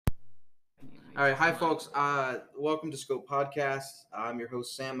All right, hi folks. Welcome to Scope Podcast. I'm your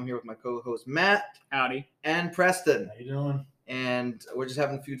host Sam. I'm here with my co-host Matt. Howdy. And Preston. How you doing? And we're just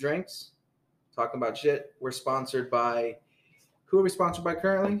having a few drinks, talking about shit. We're sponsored by. Who are we sponsored by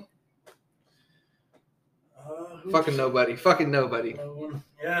currently? Fucking nobody. No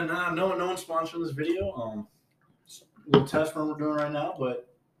one's sponsoring this video. Little test run we're doing right now,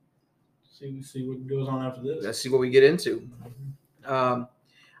 but see what goes on after this. Let's see what we get into.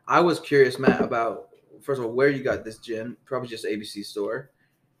 I was curious, Matt, about first of all where you got this gin. Probably just ABC store.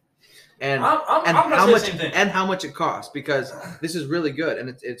 And how much it costs, because this is really good, and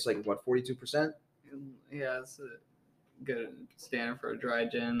it's like what 42%. Yeah, it's a good standard for a dry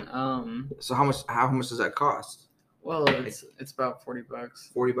gin. So how much does that cost? Well, it's about $40.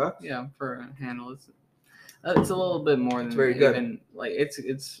 $40? Yeah, for a handle. It's a little bit more than very good. Even, like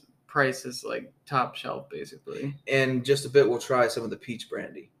its price is like top shelf basically. And just a bit, we'll try some of the peach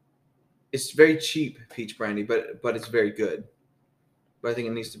brandy. It's very cheap peach brandy, but it's very good. But I think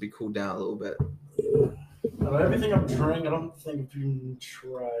it needs to be cooled down a little bit. Everything I'm trying, I don't think I've even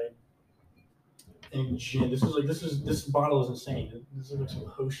tried any gin. This bottle is insane. This is like some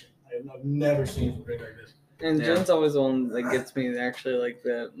potion. I've never seen a drink like this. And gin's always the one that gets me actually like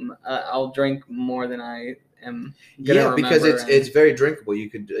that. I'll drink more than I am. Yeah, because it's very drinkable. You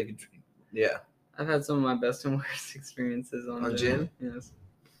could yeah. I've had some of my best and worst experiences on gin. Yes.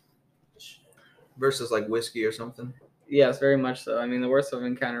 Versus like whiskey or something. Yes, very much so. I mean, the worst I've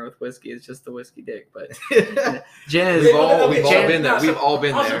encountered with whiskey is just the whiskey dick, but gin is. We've all been there. We've all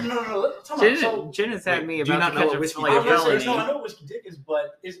been there. Gin has had me about to catch a whiskey dick. I know what whiskey dick is,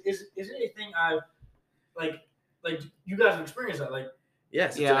 but is it anything I've like you guys have experienced that? Like,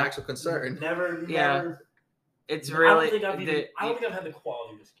 yes, it's an actual concern. Never. It's really. I don't think I've had the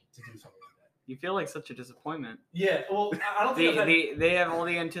quality whiskey to do something like that. You feel like such a disappointment. Yeah, well, I don't think they have all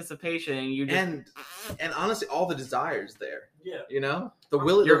the anticipation, and you just and honestly, all the desires there. Yeah, you know,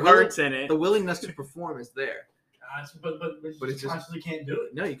 your heart's in it. The willingness to perform is there. But you constantly can't do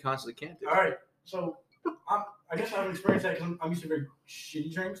it. No, you constantly can't do it. All right, so I guess I haven't experienced that because I'm used to very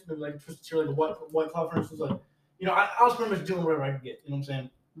shitty drinks, maybe like Twisted Tea, like a White Claw, for instance. Like, I was pretty much doing whatever I could get. You know what I'm saying?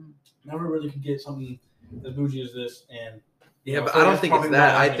 Never really could get something as bougie as this, and. Yeah, but I don't think it's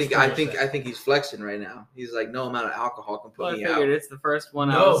that. I think he's flexing right now. He's like, no amount of alcohol can put me out. I figured it's the first one.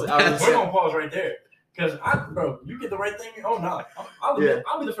 We're gonna pause right there, because you get the right thing. Oh no,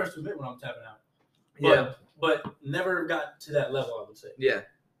 I'll be the first to admit when I'm tapping out. But never got to that level, I would say. Yeah,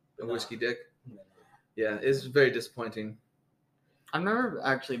 the whiskey dick. Yeah, it's very disappointing. I've never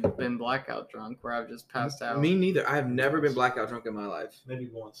actually been blackout drunk where I've just passed out. Me neither. I have never been blackout drunk in my life. Maybe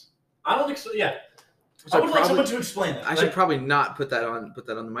once. I don't think so. Yeah. I would like someone to explain that. I should probably not put that on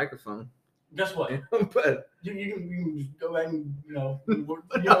the microphone. Guess what? But you can just go back and no,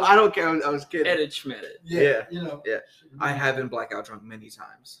 I don't care. I was kidding. Edit Schmidt. Yeah. I have been blackout drunk many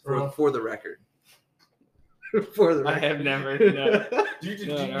times. For the record. For the record. I have never. No.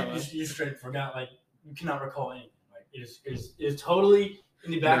 You straight forgot. Like, you cannot recall anything. Like, it is totally in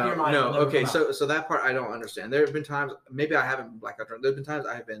the back of your mind. No. Okay. So that part I don't understand. There have been times maybe I haven't been blackout drunk. There have been times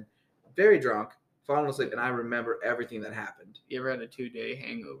I have been very drunk, falling asleep, and I remember everything that happened. You ever had a 2-day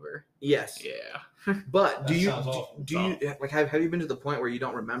hangover? Yes. Yeah. But do you like have you been to the point where you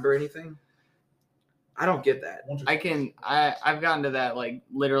don't remember anything? I don't get that. I've gotten to that like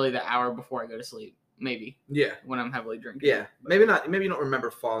literally the hour before I go to sleep. Maybe. Yeah. When I'm heavily drinking. Yeah. Maybe not. Maybe you don't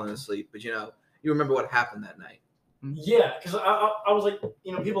remember falling asleep, but you remember what happened that night. Yeah, because I was like,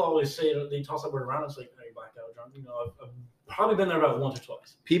 people always say they toss that word around. It's like, hey, blackout drunk. I've probably been there about once or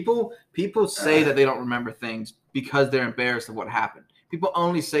twice. People say that they don't remember things because they're embarrassed of what happened. People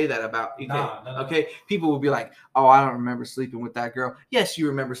only say that about okay. People will be like, "Oh, I don't remember sleeping with that girl." Yes, you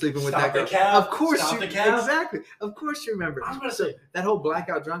remember sleeping with that girl. Of course you exactly. Of course you remember. I was gonna say that whole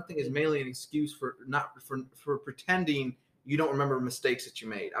blackout drunk thing is mainly an excuse for pretending you don't remember mistakes that you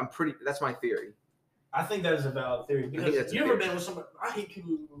made. That's my theory. I think that is a valid theory, because you ever been with somebody? I hate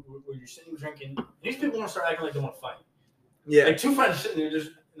people where you're sitting drinking. These people want to start acting like they want to fight. Yeah, like two friends sitting there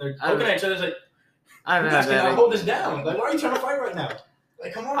they're looking at each other. It's like, I've had that. I hold this down. Like, why are you trying to fight right now?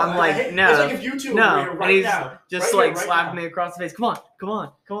 Like, come on. I'm like, no. It's like if you two were here right now, just right slapping me across the face. Come on.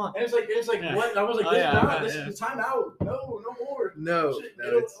 And it's like what? I was like, this is the time out. No more. No.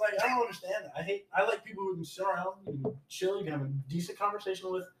 Like, I don't understand that. I like people who can sit around, you can chill, you can have a decent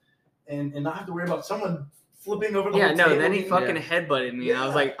conversation with, and not have to worry about someone flipping over the whole table. Then he fucking headbutted me, and I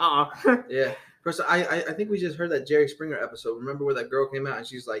was like, Yeah. First, I think we just heard that Jerry Springer episode. Remember where that girl came out and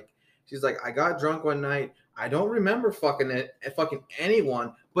she's like, I got drunk one night. I don't remember fucking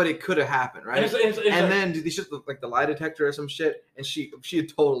anyone, but it could have happened, right? It's then they just like the lie detector or some shit, and she had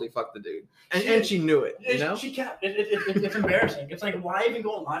totally fucked the dude, and she knew it. You know, she kept it's embarrassing. It's like, why even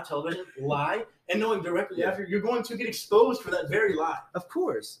go on live television, lie, and knowing directly after you're going to get exposed for that very lie? Of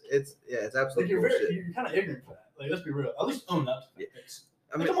course, it's absolutely like bullshit. You're kind of ignorant for that. Like, let's be real. At least own up. Yeah.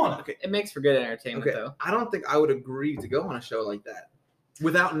 I mean, come on. Okay. It makes for good entertainment, though. I don't think I would agree to go on a show like that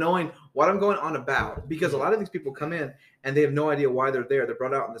without knowing what I'm going on about, because a lot of these people come in and they have no idea why they're there. They're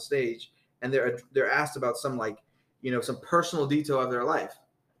brought out on the stage and they're asked about some some personal detail of their life,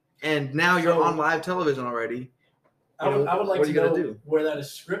 and now you're on live television already. I would like to know where that is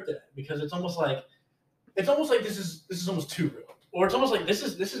scripted at, because it's almost like this is almost too real, or it's almost like this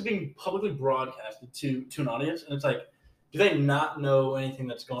is being publicly broadcasted to an audience, and it's like, do they not know anything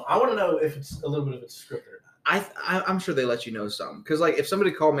that's going on? I want to know if it's a little bit of it's scripted or not. I'm sure they let you know some, because like if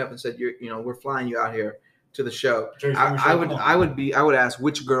somebody called me up and said we're flying you out here to the show, I would ask,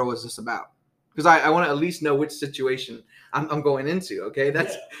 which girl is this about, because I want to at least know which situation I'm going into. Okay,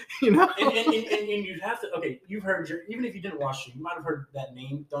 that's and you'd have to. Okay, you've heard even if you didn't watch it, you might have heard that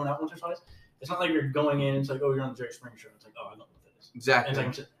name thrown out once or twice. It's not like you're going in and it's like, oh, you're on the Jerry Springer show. It's like, oh, I know what that is. Exactly. And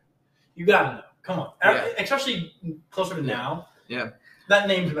it's like, you gotta know. Come on, especially closer to now. Yeah. That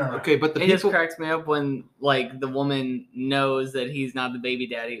name's been around. Okay, but it just cracks me up when like the woman knows that he's not the baby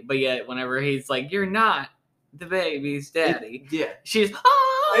daddy, but yet whenever he's like, "You're not the baby's daddy," she's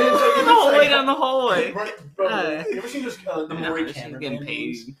all the way down the hallway. Bro, you ever seen this? The Maury Cameron getting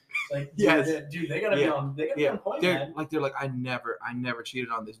paid. Like, dude, they gotta be on. They gotta be on point, man. They're like, I never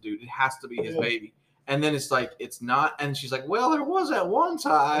cheated on this dude. It has to be his baby. And then it's like, it's not. And she's like, well, there was at one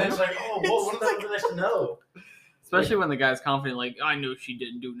time. And it's like, oh, well, what would nice to know? Especially when the guy's confident, like, I know she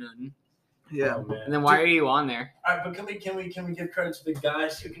didn't do nothing. Yeah. Oh, and then why are you on there? All right, but can we give credit to the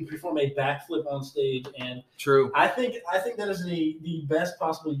guys who can perform a backflip on stage? And true. I think that is the best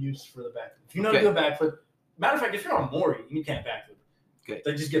possible use for the backflip. If you know how to do a backflip, matter of fact, if you're on Maury and you can't backflip,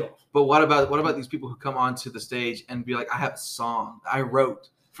 then just get off. But what about these people who come onto the stage and be like, I have a song I wrote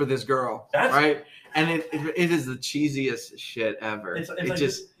for this girl, right? And it is the cheesiest shit ever. This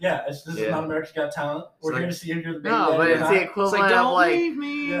is not America's Got Talent. We're here to see if you're the baby. No, but it's the equivalent of like, leave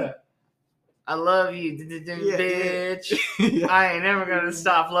me. Yeah. I love you, bitch. Yeah. I ain't never gonna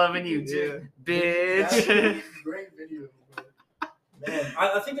stop loving you, bitch. That's a great video. Man,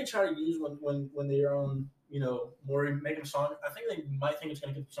 I think they try to use when they're on, Maury making a song. I think they might think it's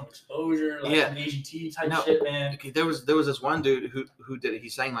gonna get some exposure, like some AGT type shit, man. Okay, there was this one dude who did it. He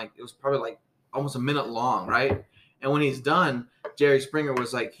sang like it was probably like almost a minute long, right? And when he's done, Jerry Springer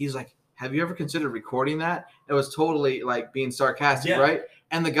was like, he's like, have you ever considered recording that? It was totally like being sarcastic, right?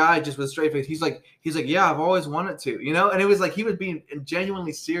 And the guy just with a straight face, he's like, yeah, I've always wanted to, And it was like he was being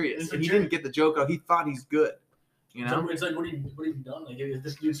genuinely serious, and he didn't get the joke out. He thought he's good, It's like, what have you done? Like, if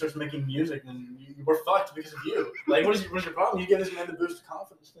this dude starts making music, then we're fucked because of you. Like, what's your problem? You give this man the boost of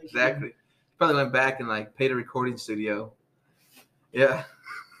confidence. Exactly. He probably went back and like paid a recording studio. Yeah.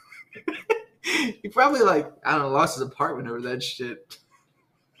 He probably lost his apartment over that shit.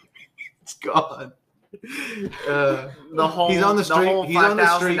 It's gone. He's on the street. He's on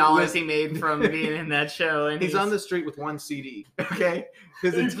the street. $5,000 he made from being in that show, and he's on the street with one CD. Okay,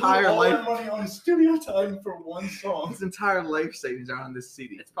 his entire life money on studio time for one song. His entire life savings are on this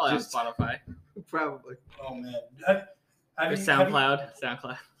CD. It's probably on Spotify. Probably. Oh man.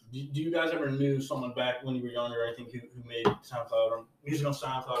 SoundCloud. Do you guys ever knew someone back when you were younger, I think, who made SoundCloud or music on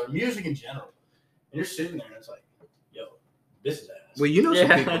SoundCloud or music in general? And you're sitting there and it's like, yo, this is ass. Well, you know some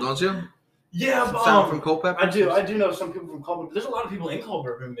people, don't you? Yeah, from Culpeper. I do know some people from Culpeper. There's a lot of people in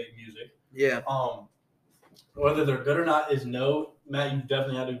Culpeper who make music. Yeah. Whether they're good or not is no. Matt, you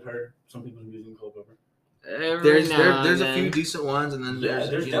definitely had to have heard some people's music in Culpeper. There's a few decent ones, and then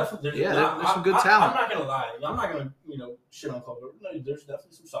there's definitely some good talent. I'm not gonna lie. I'm not gonna shit on Culpeper. No, there's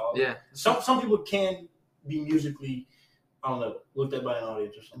definitely some solid. Yeah. Some people can be musically, I don't know, looked at by an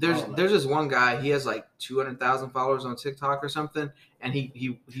audience or something. There's this one guy. He has like 200,000 followers on TikTok or something, and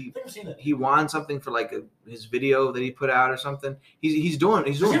he won something for like his video that he put out or something. He's doing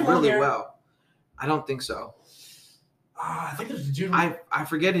really well. I don't think so. I think there's a dude. I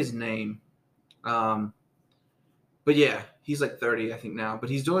forget his name. But yeah, he's like 30, I think now.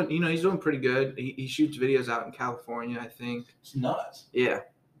 But he's doing pretty good. He shoots videos out in California, I think. It's nuts. Yeah.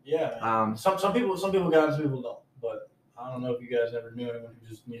 Yeah. Some people got it, some people don't. But I don't know if you guys ever knew anyone who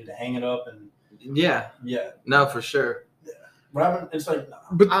just needed to hang it up and. Yeah. No, for sure. Yeah. Robin, it's like.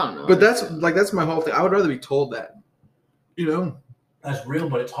 But I don't know. But that's my whole thing. I would rather be told that. That's real,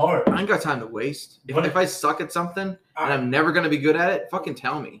 but it's hard. I ain't got time to waste. If I suck at something and I'm never gonna be good at it, fucking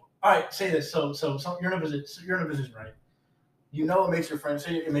tell me. all right, say this. So you're in a position, right? You know, it makes your friend.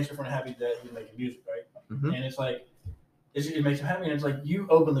 Say it makes your friend happy that you're making music, right? Mm-hmm. And it's like, it makes him happy, and it's like you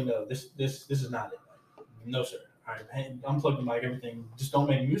openly know this is not it. Like, no, sir. All right, hey, unplug the mic, everything. Just don't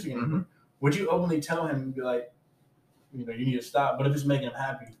make music anymore. Mm-hmm. Would you openly tell him and be like, you know, you need to stop? But if it's making him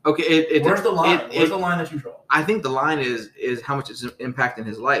happy, okay. Where's the line? Where's the line that you draw? I think the line is how much it's impacting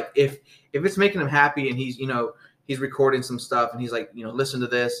his life. If it's making him happy and he's, you know, he's recording some stuff and he's like, you know, listen to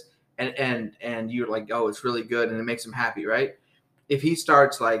this and you're like, oh, it's really good and it makes him happy, right? If he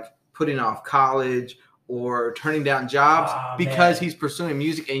starts like putting off college or turning down jobs because he's pursuing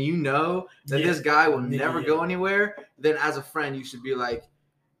music and you know that this guy will never go anywhere, then as a friend you should be like,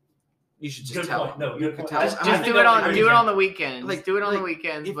 you should just tell him. No, you can tell. Just do it on the weekends. Like, do it on the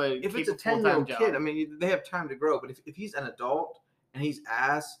weekends. But if it's a 10-year-old kid, I mean, they have time to grow. But if he's an adult and he's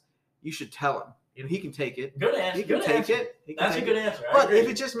ass, you should tell him. You know, he can take it. Good answer. He can take it. That's a good answer. But if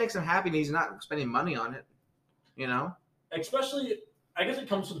it just makes him happy and he's not spending money on it, you know. Especially, I guess it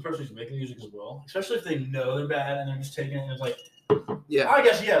comes to the person who's making music as well. Especially if they know they're bad and they're just taking it and it's like, I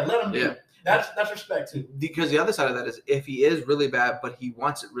guess let them do it. That's respect too. Because the other side of that is if he is really bad, but he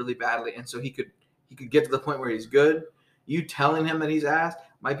wants it really badly, and so he could get to the point where he's good. You telling him that he's ass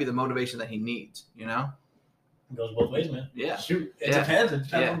might be the motivation that he needs. You know, it goes both ways, man. Yeah, shoot, it depends. It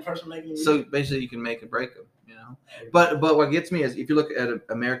depends on the person making music. So basically, you can make and break him. You know, but what gets me is if you look at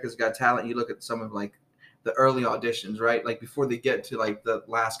America's Got Talent, you look at some of like the early auditions, right? Like before they get to like the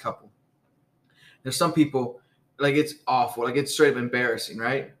last couple. There's some people like it's awful, like it's straight up embarrassing,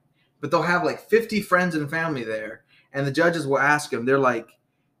 right? But they'll have like 50 friends and family there. And the judges will ask them, they're like,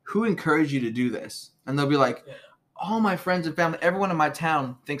 who encouraged you to do this? And they'll be like, all my friends and family, everyone in my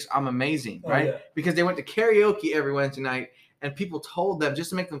town thinks I'm amazing, right? Yeah. Because they went to karaoke every Wednesday night and people told them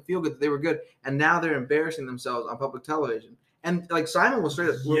just to make them feel good that they were good. And now they're embarrassing themselves on public television. And like Simon will straight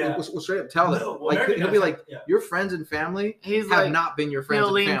up tell them, like he'll be like, your friends and family have not been your friends and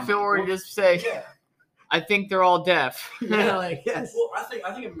family. He'll lean forward and just say, I think they're all deaf. Like, yes. Well, I think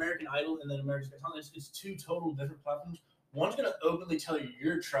American Idol and then America's Got Talent is two total different platforms. One's gonna openly tell you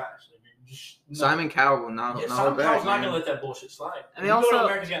you're trash. Like, you're just Simon Cowell will not. Simon Cowell's not gonna let that bullshit slide. And they also go to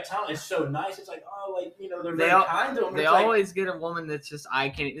America's Got Talent. It's so nice. It's like, oh, like you know, they're very kind to them. They always get a woman that's just eye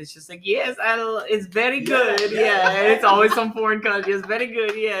candy. It's just like, yes, Idol is very good. Yeah, and it's always some foreign country. It's very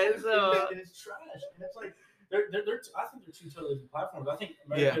good. Yeah, so and it's trash. And it's like. I think they're two totally different platforms. I think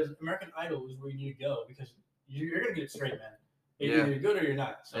American Idol is where you need to go because you're gonna get it straight, man. Either you're good or you're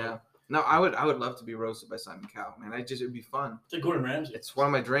not. So. Yeah. No, I would love to be roasted by Simon Cowell, man. It'd be fun. It's like Gordon Ramsay. It's one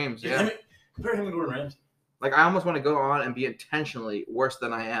of my dreams. Yeah. Compare him to Gordon Ramsay. Like I almost want to go on and be intentionally worse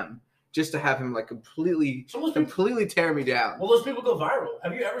than I am, just to have him like completely tear me down. Well, those people go viral.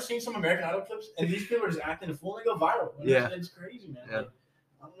 Have you ever seen some American Idol clips? And these people are just acting a fool and they go viral. It's crazy, man. Yeah. Like,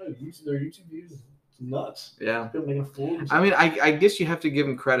 I don't know. Their YouTube views. Nuts. Yeah. I mean, I guess you have to give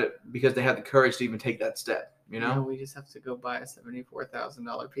them credit because they had the courage to even take that step. You know, we just have to go buy a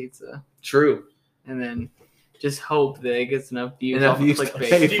 $74,000 pizza. True. And then just hope that it gets enough views. To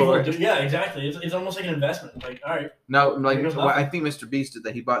pay for it. Yeah, exactly. It's almost like an investment. Like, all right. No, like I think Mr. Beast did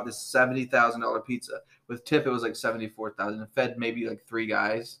that. He bought this $70,000 pizza with tip. It was like $74,000. It fed maybe like 3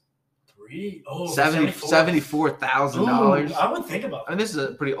 guys. $74,000. I would think about that. I mean, this is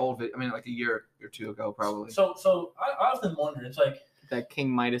a pretty old video. I mean, like a year or two ago, probably. So I often wonder. It's like that King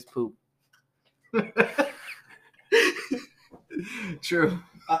Midas poop. True.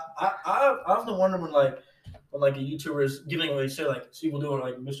 I often wonder when a YouTuber is giving away, say like people doing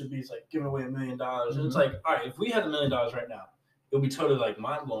like Mr. Beast, like giving away $1 million, and it's like, all right, if we had $1 million right now, it would be totally like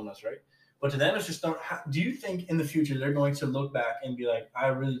mind blowing us, right? But to them, it's just do you think in the future they're going to look back and be like, I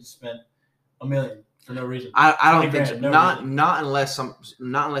really spent $1 million for no reason? I don't think so. Not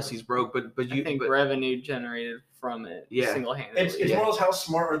unless he's broke. But I think revenue generated from it. Yeah. Single handedly. It's more or less how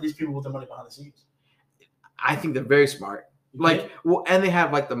smart are these people with their money behind the scenes? I think they're very smart. Like, well, and they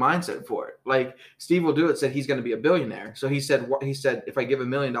have like the mindset for it. Like Steve Will Do It said he's going to be a billionaire. So he said, if I give $1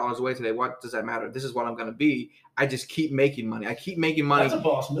 million away today, what does that matter? This is what I'm going to be. I just keep making money. I keep making money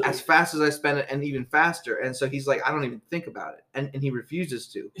as fast as I spend it and even faster. And so he's like, I don't even think about it. And he refuses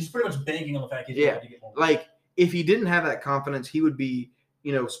to. He's pretty much banking on the fact he's going to get more. Like if he didn't have that confidence, he would be,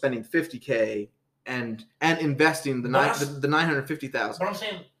 spending $50K and investing the $950,000. But I'm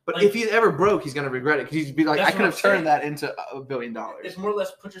saying, but if he's ever broke, he's gonna regret it because he'd be like, I could have turned that into $1 billion. It's more or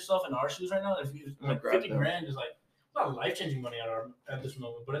less put yourself in our shoes right now. If you like $50,000 is like not life-changing money at this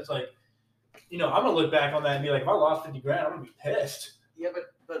moment, but it's like, I'm gonna look back on that and be like, if I lost $50,000, I'm gonna be pissed. Yeah,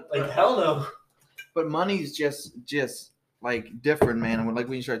 but hell no. But money's just like different, man. And like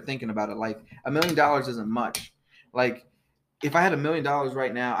when you start thinking about it, like $1 million isn't much. Like if I had $1 million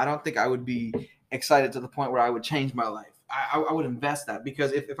right now, I don't think I would be excited to the point where I would change my life. I would invest that,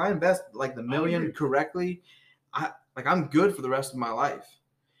 because if I invest like the $1 million correctly, I'm good for the rest of my life.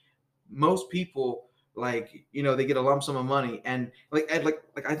 Most people, like, you know, they get a lump sum of money, and like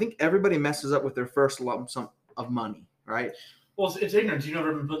I think everybody messes up with their first lump sum of money, right? Well, it's ignorance. You've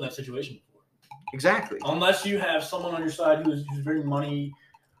never been put in that situation before. Exactly. Unless you have someone on your side who's very money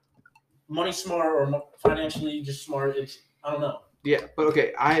smart or financially just smart. I don't know. Yeah, but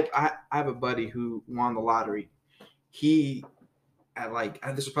okay, I have a buddy who won the lottery. He,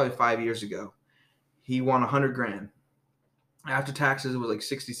 this was probably 5 years ago, he won $100,000. After taxes, it was like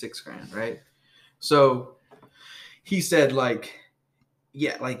 66 grand, right? So he said, like,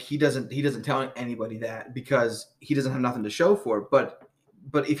 yeah, like he doesn't tell anybody that because he doesn't have nothing to show for it.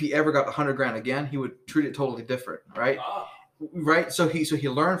 But if he ever got $100,000 again, he would treat it totally different, right? Right. So he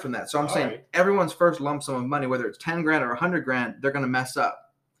learned from that. So I'm saying everyone's first lump sum of money, whether it's 10 grand or $100,000, they're gonna mess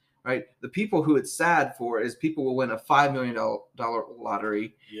up, right? The people who it's sad for is people will win a $5 million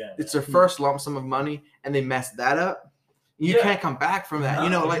lottery. Yeah, it's their first lump sum of money, and they mess that up. You can't come back from that. No, you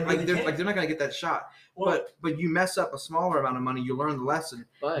know, they're not gonna get that shot. Well, but you mess up a smaller amount of money, you learn the lesson.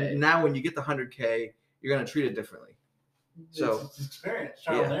 And now when you get the $100K, you're gonna treat it differently. So it's experience,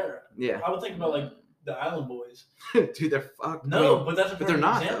 trial and error. Yeah. I would think about like the Island Boys. Dude, they're fucked. No, but that's a but they're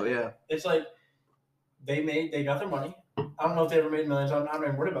not example. Though. Yeah. It's like they got their money. I don't know if they ever made millions. I'm not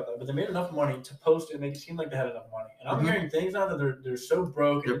even worried about that. But they made enough money to post it and make it seem like they had enough money. And I'm hearing things now that they're so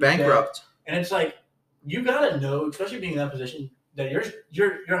broke. They're bankrupt. And it's like, you gotta know, especially being in that position, that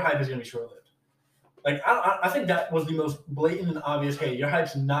your hype is gonna be short lived. Like I think that was the most blatant and obvious. Hey, your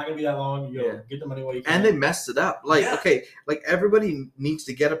hype's not gonna be that long. Get the money while you can. And they messed it up. Like okay, like everybody needs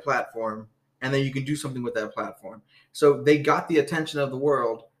to get a platform, and then you can do something with that platform. So they got the attention of the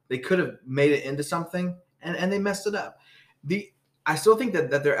world. They could have made it into something, and they messed it up. I still think that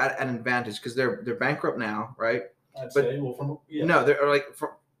they're at an advantage because they're bankrupt now, right? No, they're like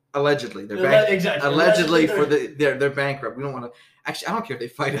allegedly they're exactly allegedly for they're bankrupt. We don't want to. Actually, I don't care if they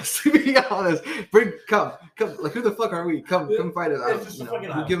fight us. To be honest, come. Like, who the fuck are we? Come fight us.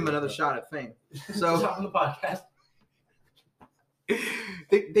 We'll give them another shot at fame. So on the podcast.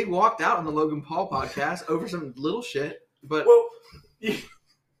 They walked out on the Logan Paul podcast over some little shit, but I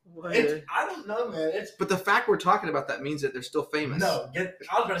don't know, man. But the fact we're talking about that means that they're still famous. No,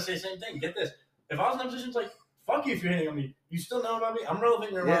 I was going to say the same thing. Get this. If I was in that position, it's like, fuck you if you're hitting on me. You still know about me? I'm relevant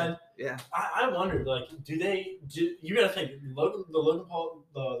in your mind. Yeah. I wondered, like, do you got to think, the Logan Paul,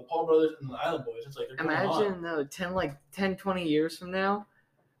 the Paul brothers and the Island Boys, it's like, they're imagine, though, 10, 20 years from now,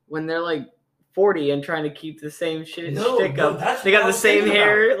 when they're, like, 40 and trying to keep the same shit stick up. They got the same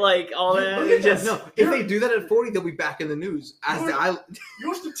hair, like all that. If they do that at 40, they'll be back in the news.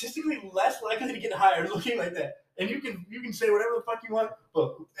 You're statistically less likely to get hired looking like that. And you can say whatever the fuck you want,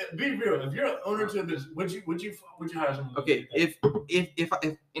 but be real. If you're an owner to a business, would you hire someone? Okay, if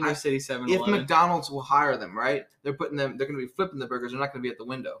Inner City 7-Eleven. If McDonald's will hire them, right? They're going to be flipping the burgers. They're not going to be at the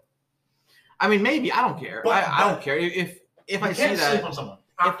window. I mean, maybe I don't care. I don't care if I see that. Sleep on someone.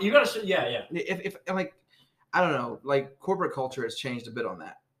 You gotta, yeah. If like, I don't know, like corporate culture has changed a bit on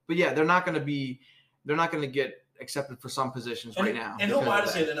that, but yeah, they're not going to get accepted for some positions right now. And who am I to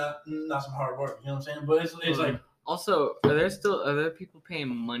say they're not some hard work? You know what I'm saying? But it's like, also, are there people paying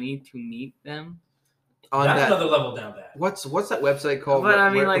money to meet them? That's another level down that. What's that website called? But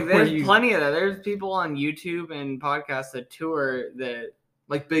I mean, there's plenty of that. There's people on YouTube and podcasts that tour that.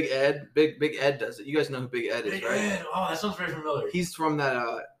 Like Big Ed. Big Ed does it. You guys know who Big Ed is, right? Big Ed. Oh, that sounds very familiar. He's from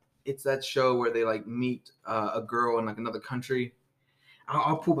that. It's that show where they like meet a girl in like another country.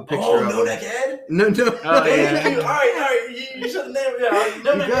 I'll pull the picture. Oh, No Neck Ed? No. Oh, yeah. All right. You said the name. Yeah,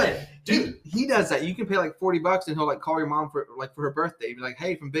 No Neck Ed. Dude, he does that. You can pay like $40 and he'll like call your mom for her birthday. Be like,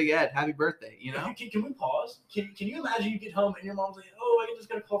 hey, from Big Ed, happy birthday. You know? Can we pause? Can you imagine you get home and your mom's like, oh, I just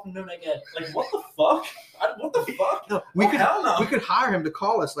got a call from No Neck Ed. Like, what the fuck? What the fuck? No, we could hire him to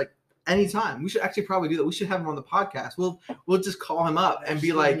call us like anytime. We should actually probably do that. We should have him on the podcast. We'll just call him up and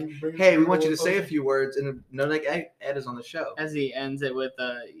be like, hey, we want you to say a few words, and No Neck Ed is on the show. As he ends it with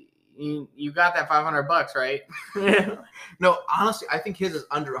you got that $500, right? No, honestly, I think his is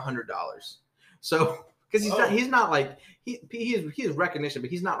under $100. So, because he's not like he has recognition, but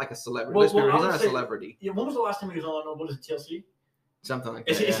he's not like a celebrity. He's not a celebrity. Yeah, when was the last time he was on? What is it, TLC? Something like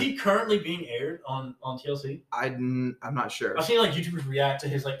that. Is he currently being aired on TLC? I'm not sure. I've seen like YouTubers react to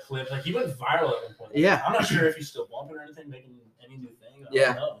his like clips. Like he went viral at one point. Yeah. I'm not sure if he's still bumping or anything, making any new thing.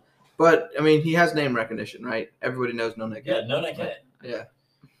 I don't know. But I mean, he has name recognition, right? Everybody knows No Neck Ed. Yeah, No Neck Ed. Yeah.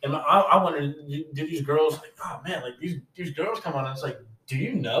 And I wonder, do these girls like, oh man, like these girls come on and it's like do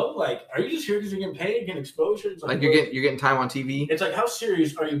you know? Like, are you just here because you're getting paid, getting exposure? It's like you're getting time on TV. It's like, how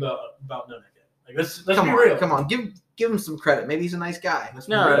serious are you about No Neck Ed? Like, let's be real. Come on, give him some credit. Maybe he's a nice guy.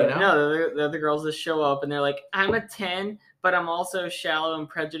 No, the other girls just show up and they're like, I'm a 10, but I'm also shallow and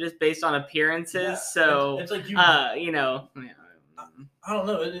prejudiced based on appearances. Yeah, so it's like you know. I don't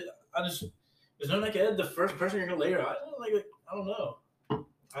know. Is No Neck Ed the first person you're gonna lay your eyes on? I don't know.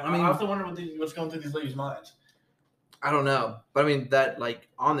 I mean, I often wonder what's going through these ladies' minds. I don't know, but I mean that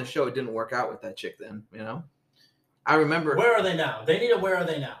on the show it didn't work out with that chick. Then I remember. Where are they now? They need a Where Are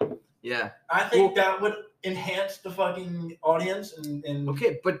They Now? Yeah, I think that would enhance the fucking audience. And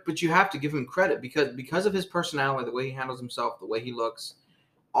okay, but you have to give him credit because of his personality, the way he handles himself, the way he looks,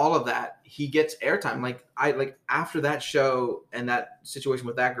 all of that, he gets airtime. Like after that show and that situation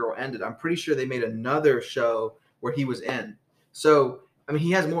with that girl ended, I'm pretty sure they made another show where he was in. So I mean,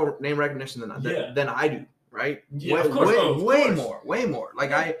 he has more name recognition than I do. Right? Yeah, way more.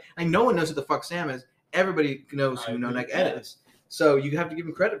 Like I no one knows who the fuck Sam is. Everybody knows who No Neck Ed is. So you have to give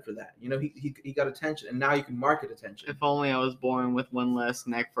him credit for that. He got attention, and now you can market attention. If only I was born with one less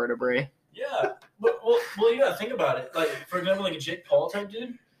neck vertebrae. Yeah, but well, you gotta think about it. Like, for example, like a Jake Paul type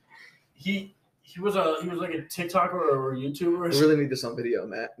dude. He was like a TikToker or a YouTuber. We really need this on video,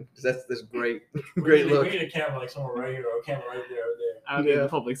 Matt. That's this great look. We need a camera like somewhere right here, or a camera right there. I don't need the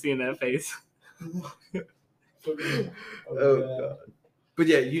public seeing that face. Oh God. But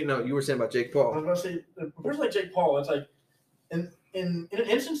yeah, you were saying about Jake Paul. I was going to say, a person like Jake Paul, it's like, in an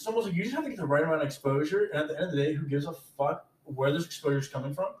instance, it's almost like you just have to get the right amount of exposure, and at the end of the day, who gives a fuck where this exposure is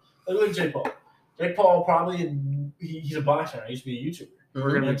coming from? Like, look at Jake Paul. Jake Paul probably, he's a boxer. He used to be a YouTuber.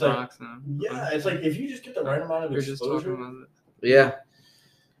 We're going to be boxing now. Yeah, it's like, if you just get the right amount of exposure. Yeah.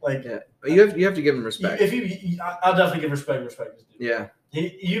 Like, yeah. You have to give him respect. I'll definitely give respect. Yeah.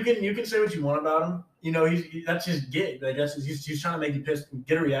 You can say what you want about him. That's his gig. I guess he's trying to make you pissed and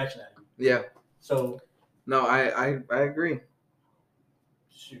get a reaction out of you. Yeah. So. No, I agree.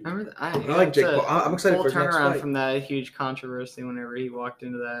 Shoot. I like Jake Paul. I'm excited for his next fight. From that huge controversy whenever he walked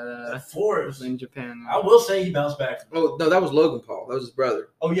into that forest in Japan. I will say he bounced back. Oh no, that was Logan Paul. That was his brother.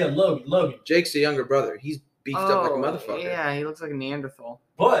 Oh yeah, Logan. Jake's the younger brother. He's beefed up like a motherfucker. Yeah, he looks like a Neanderthal.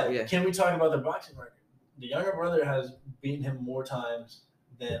 But can we talk about the boxing record? The younger brother has beaten him more times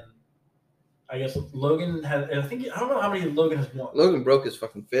than I guess Logan has. I don't know how many Logan has won. Logan broke his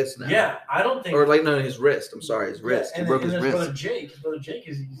fucking fist now. Yeah, I don't think. Or his wrist. I'm sorry, his wrist. He broke his wrist. His brother Jake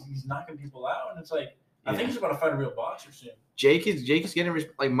is he's knocking people out, and it's like I think he's about to fight a real boxer soon. Jake is getting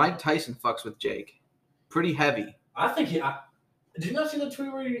like Mike Tyson fucks with Jake, pretty heavy. I think did you not see the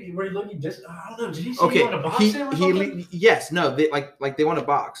tweet where he looked? I don't know. Did he say he wanted to box him or something? Yes, no, they they want to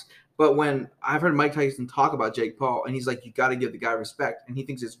box. But when I've heard Mike Tyson talk about Jake Paul, and he's like, you got to give the guy respect, and he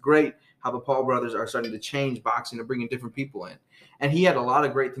thinks it's great how the Paul brothers are starting to change boxing and bringing different people in. And he had a lot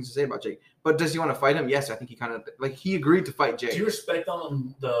of great things to say about Jake. But does he want to fight him? Yes, I think he kind of he agreed to fight Jake. Do you respect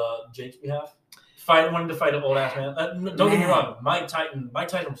on Jake's behalf? Wanted to fight an old ass man. Don't get me wrong, Mike Tyson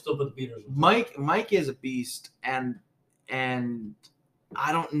will still put the beaters. Mike is a beast, and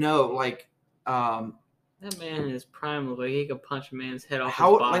I don't know, that man in his prime looked like he could punch a man's head off his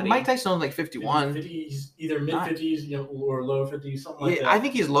body. Like Mike Tyson was like 51. He's either mid-50s, or lower 50s, something like that. I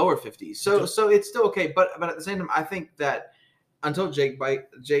think he's lower 50s. So it's still okay. But at the same time, I think that until Jake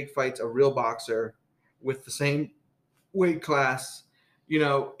fights a real boxer with the same weight class,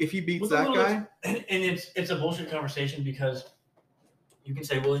 if he beats that guy. And it's a bullshit conversation because you can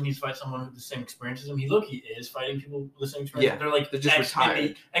say, well, he needs to fight someone with the same experience as him. He is fighting people with the same experience. Yeah, they're just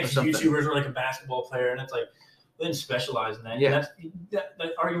retired. Ex-YouTubers or like a basketball player, and it's like they didn't specialize in that. Yeah,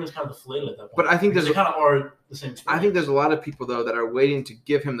 that argument's kind of deflated at that point. But I think they kind of are the same experience. I think there's a lot of people though that are waiting to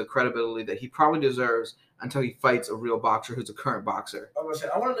give him the credibility that he probably deserves until he fights a real boxer who's a current boxer. I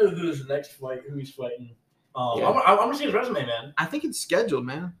want to know who he's fighting. I want to see his resume, man. I think it's scheduled,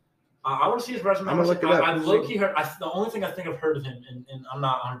 man. I want to see his resume. I'm gonna look it up. I low-key heard. The only thing I think I've heard of him, and I'm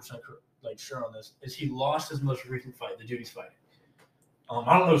not 100% sure on this, is he lost his most recent fight, the dude he's fighting.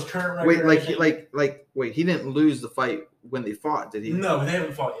 I don't know his current record. Wait, he didn't lose the fight when they fought, did he? No, they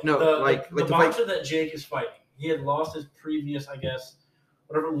haven't fought yet. No, the boxer that Jake is fighting, he had lost his previous, I guess,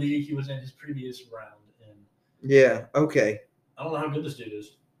 whatever league he was in, his previous round. And yeah. Okay. I don't know how good this dude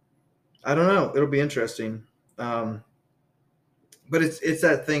is. I don't know. It'll be interesting. But it's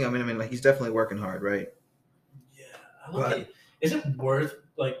that thing. I mean, he's definitely working hard, right? Yeah. Is it worth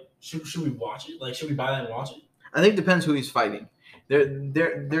should we watch it? Should we buy that and watch it? I think it depends who he's fighting.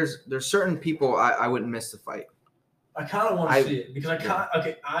 There's certain people I wouldn't miss the fight. I kind of want to see it because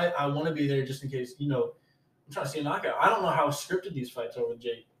I want to be there just in case. I'm trying to see a knockout. I don't know how scripted these fights are with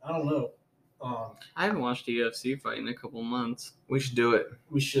Jake. I don't know. I haven't watched a UFC fight in a couple months. We should do it.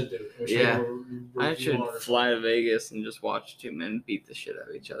 We should do it. I should fly to Vegas and just watch two men beat the shit out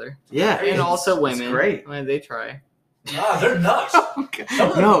of each other. Yeah, and also women. Great. I mean, they try. Nah, they're nuts. Okay.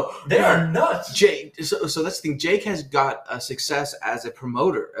 No, they are nuts. Jake. So that's the thing. Jake has got a success as a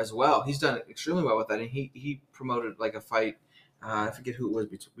promoter as well. He's done extremely well with that, and he promoted like a fight. I forget who it was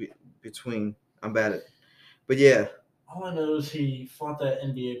between. I'm bad at, but yeah. All I know is he fought that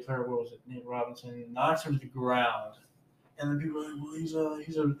NBA player. What was it? Nate Robinson knocks him to the ground, and then people are like, "Well,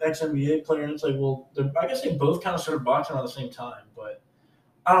 he's an ex-NBA player," and it's like, well, I guess they both kind of started boxing at the same time, but.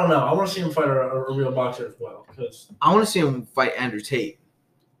 I don't know. I want to see him fight a real boxer as well. Cause I want to see him fight Andrew Tate.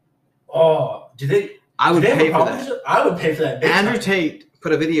 Oh, I would pay for that. I would pay for that. Andrew Tate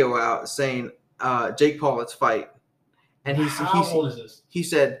put a video out saying, Jake Paul, let's fight. And how old is this? He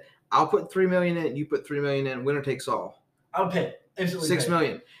said, I'll put $3 million in, you put $3 million in, winner takes all. I would pay. Instantly $6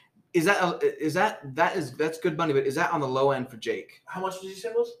 million. That's good money, but is that on the low end for Jake? How much did you say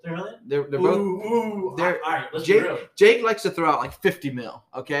it was? $3 million? They're both. All right, let's be real. Jake likes to throw out like $50 million.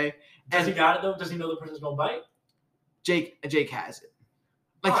 Okay. Does he got it though? Does he know the person's gonna bite? Jake has it.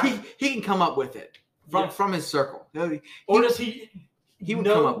 Like he can come up with it from his circle. Or does he? He would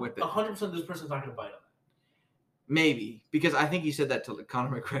come up with it. 100% this person's not gonna bite on it. Maybe because I think he said that to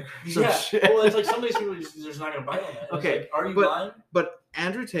Conor McGregor. Yeah. Well, it's like some of these people just not gonna bite on that. Okay. Like, are you lying? But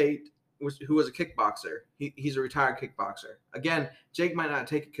Andrew Tate, who was a kickboxer, he's a retired kickboxer. Again, Jake might not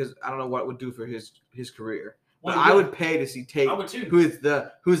take it because I don't know what it would do for his career. But I would pay to see Tate, who is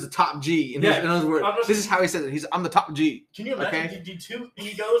the top G in his words. This is how he says it. I'm the top G. Can you imagine? Okay? Two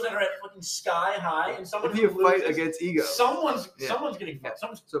egos that are at fucking sky high, and someone who fight against ego. Someone's getting fucked.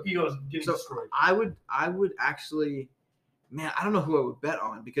 Someone's ego is getting destroyed. I would actually, man, I don't know who I would bet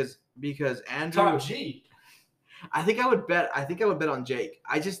on because Andrew top G. I think I would bet on Jake.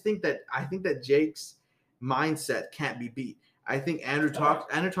 I think that Jake's mindset can't be beat. I think Andrew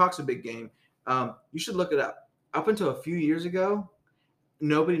talks a big game. You should look it up. Up until a few years ago,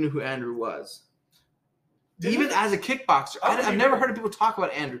 nobody knew who Andrew was. Even as a kickboxer, I've never heard of people talk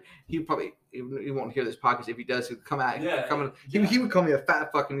about Andrew. He won't hear this podcast. If he does, he'll come at He would call me a fat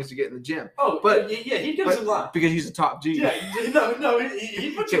fucking needs to get in the gym. Oh, but yeah, he gets in line because he's a top G. Yeah, no,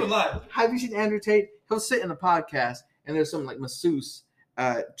 he puts you in line. Have you seen Andrew Tate? He'll sit in a podcast and there's some like masseuse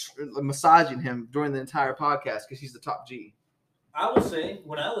massaging him during the entire podcast because he's the top G. I will say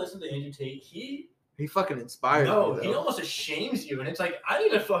when I listen to Andrew Tate, he fucking inspires me. No, he almost ashames you, and it's like I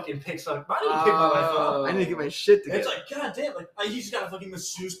need to fucking pick something. I need to pick my life up. I need to get my shit together. It's like God damn, like he's got a fucking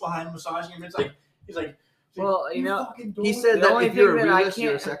masseuse behind him massaging him. It's like he's like, well, you know, he said that if you're a realist,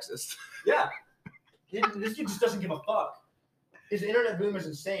 you're a sexist. Yeah, this dude just doesn't give a fuck. His internet boom is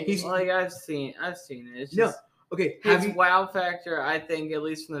insane. He's like I've seen it. It's just okay. His wow factor, I think, at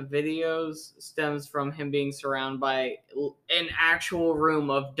least from the videos, stems from him being surrounded by an actual room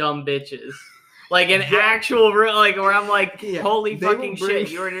of dumb bitches. Like an actual room, like where I'm like, holy fucking shit!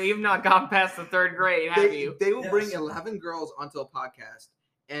 You've not gone past the third grade, have you? They will bring 11 girls onto a podcast,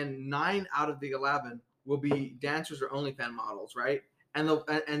 and 9 out of the 11 will be dancers or OnlyFans models, right? And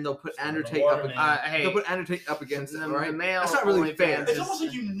they'll put Andrew Tate up. They'll put Andrew Tate up against them, right? That's not really fair. It's almost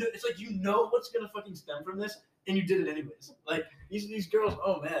like it's like you know what's gonna fucking stem from this, and you did it anyways. Like these girls,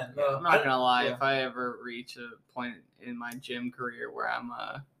 oh man. I'm not gonna lie. If I ever reach a point in my gym career where I'm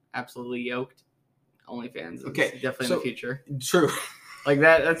absolutely yoked. OnlyFans is definitely in the future. True. Like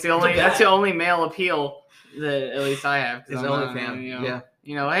that's the only male appeal that at least I have. It's OnlyFans.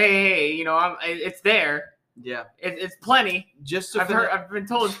 You know, hey, you know, it's there. Yeah. It's plenty. I've been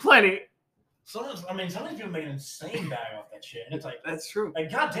told it's plenty. Some of these people make an insane bag off that shit, and it's like that's true.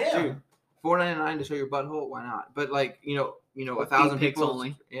 Like goddamn. Dude, $4.99 to show your butthole. Why not? But like you know, 1,000 people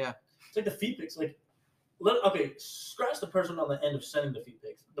only. Yeah. It's like the feet pics. Like, scratch the person on the end of sending the feet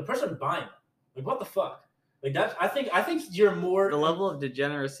pics. The person buying them. Like what the fuck? Like that's I think you're more the level of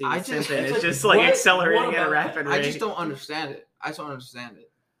degeneracy is just like accelerating at a rapid rate. I just don't understand it. I don't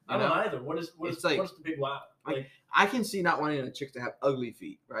either. What's the big wow? Like I can see not wanting a chick to have ugly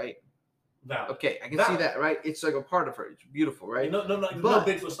feet, right? Valid. Okay, I can see that, right? It's like a part of her. It's beautiful, right? No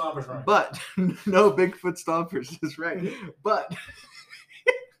Bigfoot stompers, right? But no Bigfoot stompers is right. But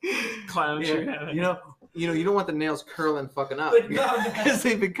clown shoot. You don't want the nails curling fucking up because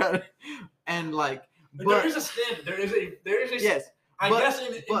they've been cut. And like, but there is a standard. There is a yes. I guess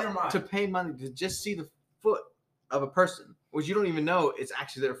in your mind to pay money to just see the foot of a person which you don't even know it's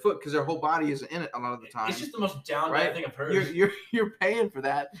actually their foot because their whole body isn't in it a lot of the time. It's just the most down right? thing I've heard. You're paying for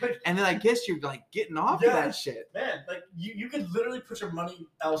that, and then I guess you're like getting off of that shit. Man, like you could literally put your money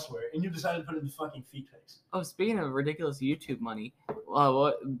elsewhere, and you decided to put it in the fucking feet pics. Oh, speaking of ridiculous YouTube money,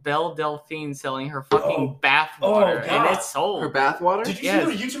 what Belle Delphine selling her fucking bath water, and it's sold. Her bath water? Did you see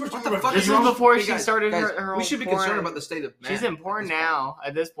what YouTubers? What the fuck? This was before she started guys, her. We should be concerned about the state of men. She's in porn now.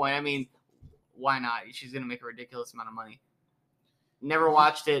 At this point, I mean, why not? She's gonna make a ridiculous amount of money. Never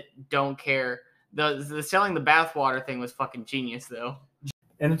watched it. Don't care. The selling the bathwater thing was fucking genius, though.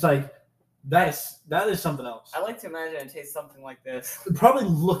 And it's like that is something else. I like to imagine it tastes something like this. It probably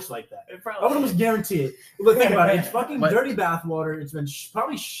looks like that. I would almost guarantee it. Look, think about it. It's fucking dirty bathwater. It's been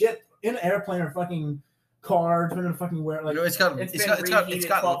probably shipped in an airplane or fucking car. It's been in a fucking where like it's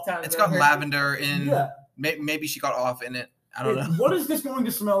got lavender in. Yeah. Maybe she got off in it. I don't know. What is this going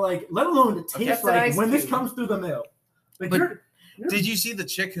to smell like? Let alone taste like when this comes through the mail. Like did you see the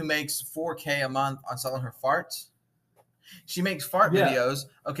chick who makes $4,000 a month on selling her farts? She makes fart videos.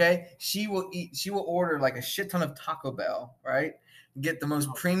 Okay, she will order like a shit ton of Taco Bell, right? Get the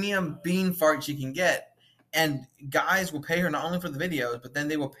most premium bean fart she can get, and guys will pay her not only for the videos, but then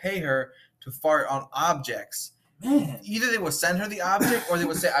they will pay her to fart on objects. Man. Either they will send her the object, or they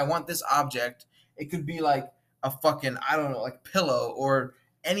will say, "I want this object." It could be like a fucking like pillow or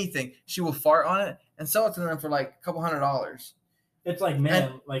anything. She will fart on it and sell it to them for like a couple $100. It's like,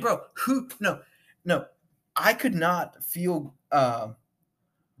 man, like bro, no. I could not feel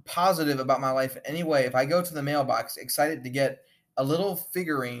positive about my life in any way if I go to the mailbox excited to get a little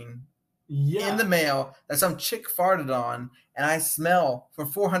figurine in the mail that some chick farted on, and I smell for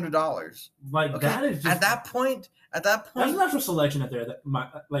 $400. Like that is just, at that point. That's natural selection out there.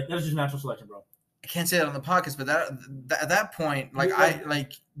 That's just natural selection, bro. I can't say that on the podcast, but at that point,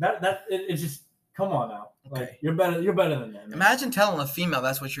 it's just come on now. Okay. Like, you're better than that. Man. Imagine telling a female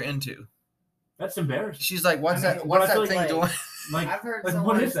that's what you're into. That's embarrassing. She's like, what's that thing doing? Like, I've heard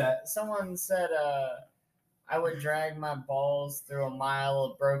what is that? Someone said I would drag my balls through a mile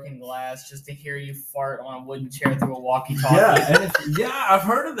of broken glass just to hear you fart on a wooden chair through a walkie-talkie. Yeah, I've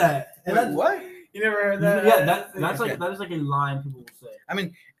heard of that. And what? You never heard that? Yeah, that is like a line people will say. I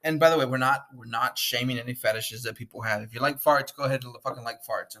mean, and by the way, we're not shaming any fetishes that people have. If you like farts, go ahead and fucking like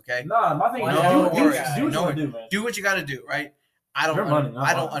farts, okay? No, my thing is do what you want to do, man. Do what you got to do, right? I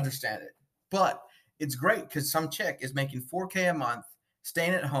don't understand it, but it's great because some chick is making $4,000 a month,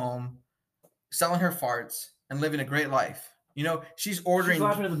 staying at home, selling her farts, and living a great life. You know, she's ordering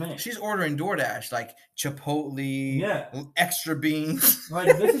DoorDash, like Chipotle, extra beans.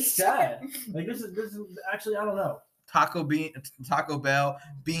 Like, this is sad. Like, this is actually, I don't know. Taco Bell,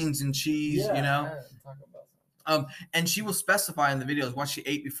 beans and cheese, you know. And she will specify in the videos what she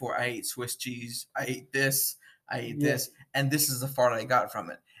ate before. I ate Swiss cheese. I ate this. And this is the fart I got from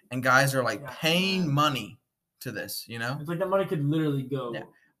it. And guys are like paying money to this, you know. It's like that money could literally go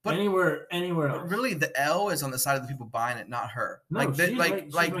anywhere else. Really, the L is on the side of the people buying it, not her. No,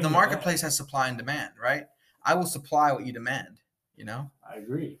 the marketplace has supply and demand, right? I will supply what you demand, you know. I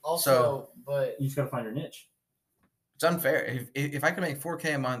agree. Also, but you just gotta find your niche. It's unfair. If I could make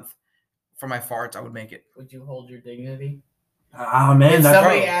 $4,000 a month for my farts, I would make it. Would you hold your dignity? Ah, man. If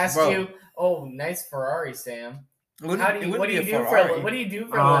somebody asked you, "Oh, nice Ferrari, Sam." What do you do for a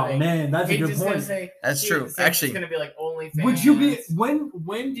living? Oh, man, that's a good point. That's true. Actually, it's gonna be like OnlyFans. Would you be when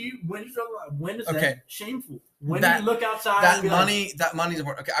is that shameful? When do you look outside? That money's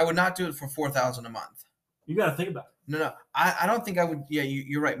important. Okay, I would not do it for $4,000 a month. You got to think about it. No, I don't think I would. Yeah,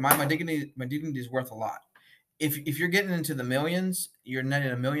 you're right. My dignity is worth a lot. If you're getting into the millions, you're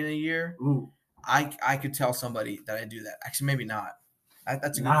netting $1 million a year. Ooh. I could tell somebody that I do that. Actually, maybe not.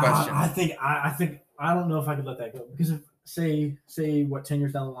 That's a good question. I think I don't know if I could let that go because if say what 10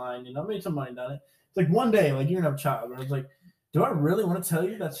 years down the line, you know, I made some money on it. It's like one day, like you're gonna have a child, and it's like, do I really want to tell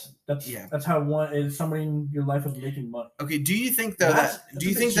you that's how somebody in your life is making money? Okay, do you think though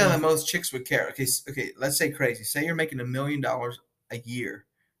that most chicks would care? Okay, let's say crazy. Say you're making $1 million a year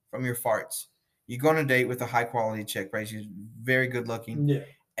from your farts. You go on a date with a high quality chick, right? She's very good looking,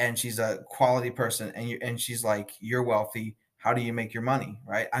 and she's a quality person, and she's like, you're wealthy. How do you make your money,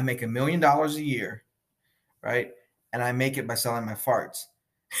 right? I make $1 million a year, right? And I make it by selling my farts.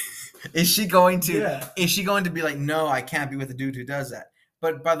 Is she going to be like, no, I can't be with a dude who does that?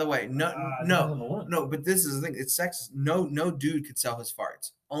 But by the way, no. But this is the thing. It's sexist. No dude could sell his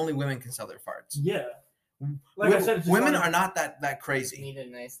farts. Only women can sell their farts. Yeah. Like I said, women are not that crazy. You need a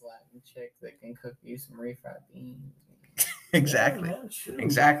nice Latin chick that can cook you some refried beans. Exactly. Yeah,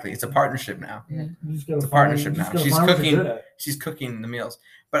 exactly. It's a partnership now. Yeah. It's a partnership now. She's cooking the meals.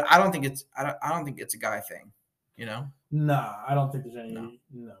 But I don't think it's a guy thing. You know? Nah, I don't think there's any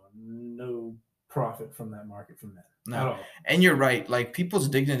no profit from that market from that. No. At all. And you're right. Like people's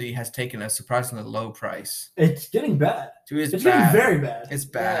dignity has taken a surprisingly low price. It's getting bad. It's bad. Getting very bad. It's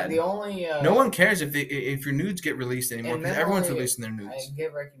bad. Yeah, the only no one cares if your nudes get released anymore because everyone's releasing their nudes. I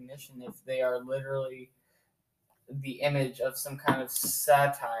get recognition if they are literally the image of some kind of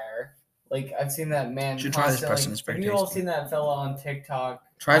satire. Like I've seen that man. Should try this, Preston. It's very tasty. Have you all seen that fella on TikTok?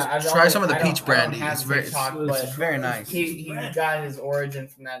 Try some of the peach brandy. It's very nice. He got his origin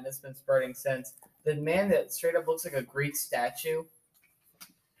from that, and it's been spreading since. The man that straight up looks like a Greek statue.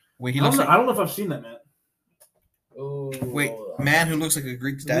 Wait, I don't know if I've seen that man. Ooh. Wait, man who looks like a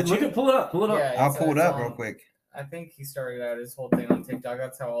Greek statue? Pull it up. Yeah, I'll pull it up real quick. I think he started out his whole thing on TikTok.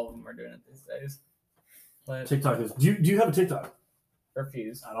 That's how all of them are doing it these days. But TikTok is. Do you have a TikTok?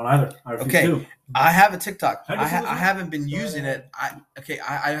 Refuse. I don't either. I refuse too. I have a TikTok. I haven't been using it.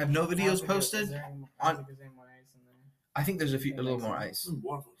 I have no videos posted on. I think there's a little more ice.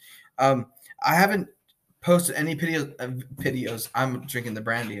 I haven't posted any videos. I'm drinking the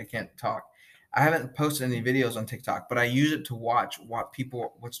brandy. I can't talk. I haven't posted any videos on TikTok, but I use it to watch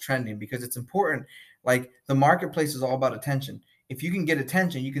what's trending because it's important. Like the marketplace is all about attention. If you can get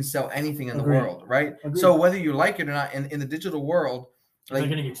attention, you can sell anything in the world, right? Agreed. So whether you like it or not, in the digital world, like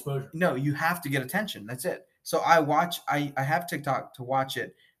getting exposure. No, you have to get attention. That's it. So I have TikTok to watch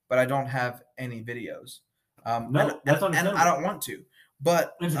it, but I don't have any videos. That's understandable. And I don't want to.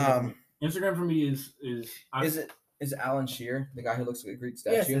 But Instagram for me is it Alan Shearer, the guy who looks like a Greek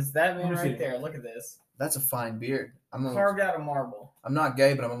statue? Yes, it's that man right there. Look at this. That's a fine beard. Carved out of marble. I'm not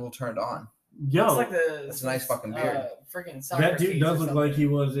gay, but I'm a little turned on. Yo, that's a nice fucking beard. Freaking that dude does look like he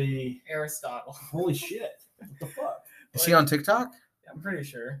was a Aristotle. Holy shit! What the fuck? Is he on TikTok? I'm pretty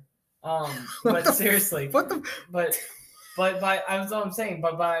sure. But seriously, what the? But by that's what I'm saying.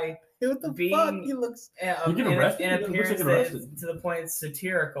 But by what the being fuck? He looks in appearance that, to the point it's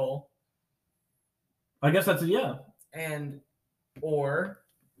satirical. I guess that's or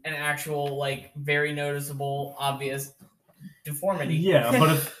an actual like very noticeable, obvious deformity. Yeah, but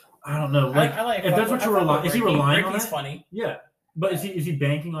if I don't know, like if that's what you're relying, is he relying on? He's funny. Yeah, but is he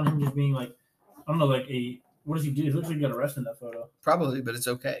banking on him just being like, I don't know, like what does he do? He looks like he got arrested in that photo. Probably, but it's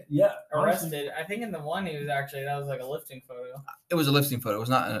okay. Yeah, arrested. Honestly. I think in the one that was like a lifting photo. It was a lifting photo. It was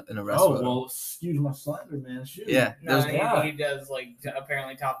not an arrest photo. Oh well, excuse my slander, man. Shoot. Yeah, he does like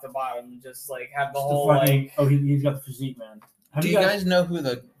apparently top to bottom, just like have the whole like. Oh, he's got the physique, man. Do you guys know who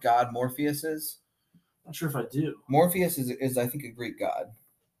the god Morpheus is? Not sure if I do. Morpheus is I think a Greek god.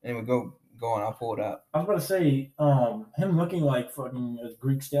 Anyway, go on. I'll pull it up. I was about to say, him looking like fucking a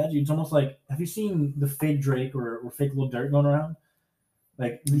Greek statue. It's almost like, have you seen the fake Drake or fake Lil Durk going around?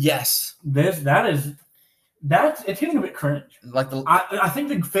 Like, yes, it's getting a bit cringe. Like I think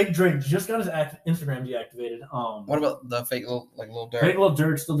the fake Drake just got his Instagram deactivated. What about the fake Lil Durk? Fake Lil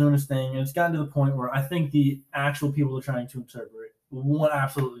Durk's still doing his thing, and it's gotten to the point where I think the actual people are trying to interpret want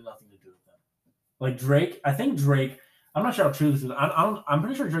absolutely nothing to do with them. Like Drake, I think Drake. I'm not sure how true this is. I'm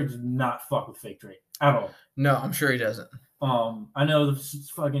pretty sure Drake does not fuck with fake Drake at all. No, I'm sure he doesn't. I know the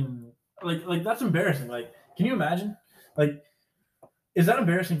fucking like that's embarrassing. Like, can you imagine? Like, is that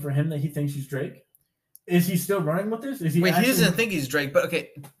embarrassing for him that he thinks he's Drake? Is he still running with this? Is he? Wait, he doesn't think he's Drake, but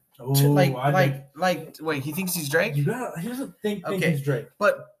okay. Wait, he thinks he's Drake? He doesn't think he's Drake.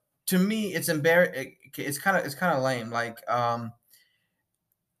 But to me, it's embarrassing. It's kind of lame. Like,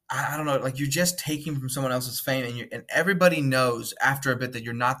 I don't know, like you're just taking from someone else's fame, and everybody knows after a bit that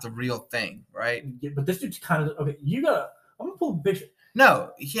you're not the real thing, right? Yeah, but this dude's kind of okay. I'm gonna pull a picture.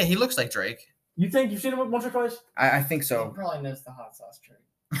 No, yeah, he looks like Drake. You think you've seen him once or twice? I think so. He probably knows the hot sauce trick.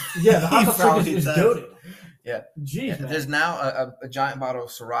 Yeah, the hot sauce trick is goated. Yeah, jeez. Yeah, there's now a giant bottle of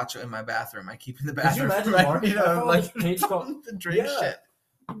Sriracha in my bathroom. I keep in the bathroom. Did you imagine the Drake shit.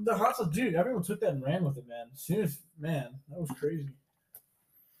 The hot sauce, dude. Everyone took that and ran with it, man. As soon as that was crazy.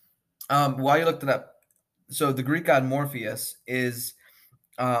 While you looked it up, so the Greek god Morpheus is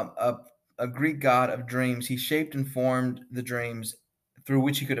a Greek god of dreams. He shaped and formed the dreams through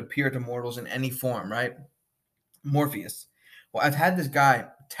which he could appear to mortals in any form, right? Morpheus. Well, I've had this guy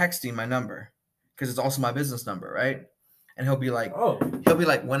texting my number because it's also my business number, right? And he'll be like,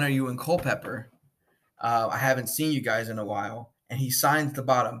 when are you in Culpeper? I haven't seen you guys in a while. And he signs at the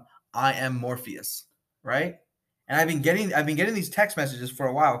bottom, I am Morpheus, right? And I've been getting these text messages for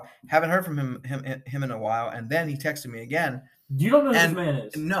a while. Haven't heard from him in a while. And then he texted me again. You don't know who this man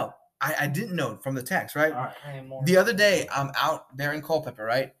is? No, I didn't know from the text, right? All right. The other day, I'm out there in Culpeper,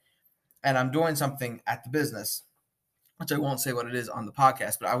 right? And I'm doing something at the business, which I won't say what it is on the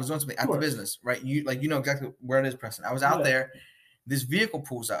podcast, but I was doing something at the business, right? You know exactly where it is, Preston. I was out there. This vehicle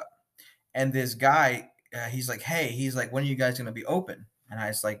pulls up, and this guy he's like, hey, he's like, when are you guys gonna be open? And I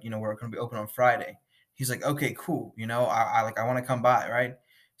was like, we're gonna be open on Friday. He's like, okay, cool. I want to come by, right?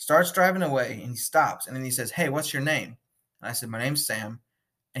 Starts driving away and he stops and then he says, hey, what's your name? And I said, my name's Sam.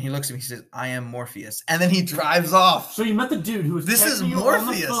 And he looks at me, he says, I am Morpheus. And then he drives off. So you met the dude who was This is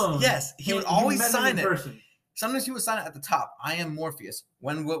Morpheus. Yes. He would always sign it. Person. Sometimes he would sign it at the top. I am Morpheus.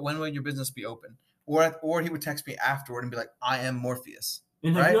 When will your business be open? Or he would text me afterward and be like, I am Morpheus.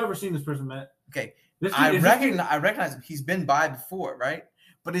 And have you ever seen this person, Matt? Okay. I recognize him. He's been by before, right?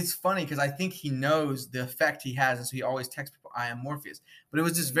 But it's funny because I think he knows the effect he has, and so he always texts people, I am Morpheus. But it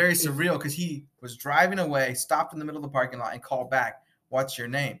was just very surreal because he was driving away, stopped in the middle of the parking lot, and called back, what's your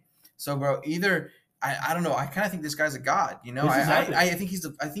name? So, bro, either I don't know. I kind of think this guy's a god. I think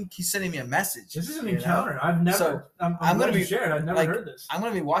he's sending me a message. This is an encounter. I've never. So I'm going to be shared. I've never heard this. I'm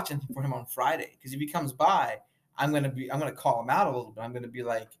going to be watching for him on Friday because if he comes by, I'm going to call him out a little bit. I'm going to be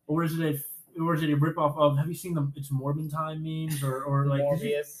like, or is it a ripoff of? Have you seen the It's Morbin Time memes or like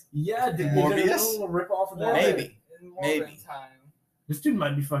Morbius? Did Morbius a ripoff of that? Maybe. Time. This dude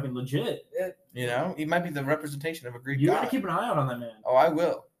might be fucking legit. He might be the representation of a Greek god. You got to keep an eye out on that man. Oh, I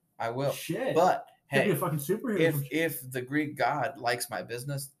will. Shit. But hey, be a fucking superhero. If the Greek god likes my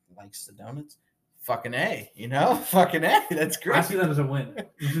business, likes the donuts, fucking A, fucking A. That's great. I see that as a win.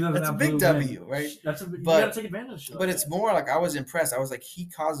 That's a big W, right? You gotta take advantage of shit. But it's more like I was impressed. I was like, he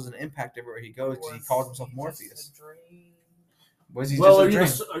causes an impact everywhere he goes because he calls himself Morpheus. Was he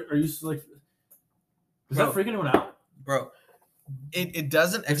just a dream? Are you like? Does that freak anyone out, bro? It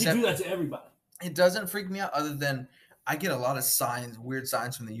doesn't. Does he do that to everybody? It doesn't freak me out, other than I get a lot of weird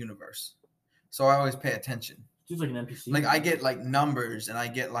signs from the universe, so I always pay attention. It's like an NPC. Like I get like numbers, and I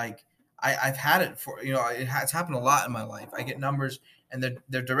get like. I've had it for it's happened a lot in my life. I get numbers and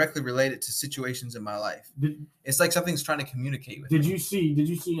they're directly related to situations in my life. It's like something's trying to communicate with me. Did you see?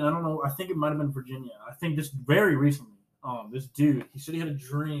 I don't know. I think it might have been Virginia. I think this very recently. This dude, he said he had a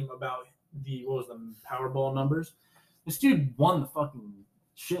dream about the Powerball numbers. This dude won the fucking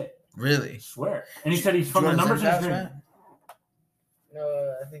shit. Really? I swear. And he said he's from the numbers in his dream.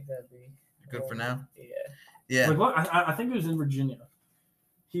 No, I think that'd be good for now. Yeah. Like, look, I think it was in Virginia.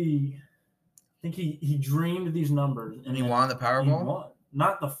 He dreamed these numbers and he won the Powerball. He won.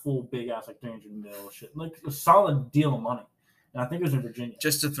 Not the full big ass like 300 mil shit, like a solid deal of money. And I think it was in Virginia.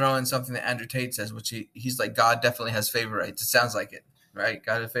 Just to throw in something that Andrew Tate says, which he's like, God definitely has favorites. It sounds like it, right?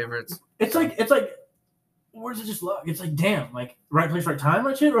 God has favorites. It's like, or is it just luck? It's like, damn, like right place, right time,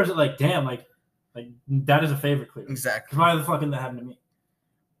 right shit, or is it like, damn, like that is a favorite clearly. Exactly. Why the fuck didn't that happen to me?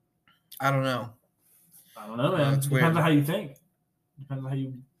 I don't know, man. It depends on how you think. Depends on how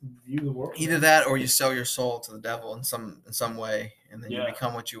you view the world. Either that, or you sell your soul to the devil in some way, and then you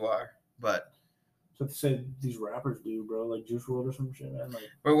become what you are. But so to say these rappers do, bro, like Juice WRLD or some shit, man. Like,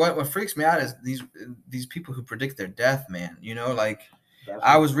 but what freaks me out is these people who predict their death, man. Like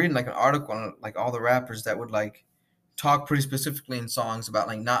I was reading like an article on like all the rappers that would like talk pretty specifically in songs about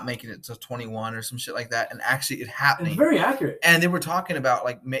like not making it to 21 or some shit like that, and actually it happening. It's very accurate. And they were talking about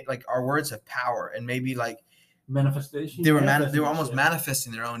like our words have power, and maybe like. Manifestation. They were almost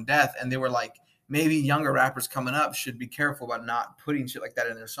manifesting their own death, and they were like, maybe younger rappers coming up should be careful about not putting shit like that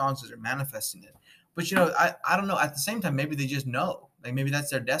in their songs as they're manifesting it. But I don't know. At the same time, maybe they just know, like maybe that's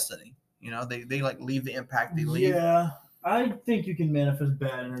their destiny. They like leave the impact they leave. Yeah, I think you can manifest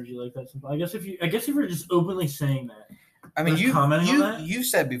bad energy like that. I guess if you're just openly saying that. I mean, you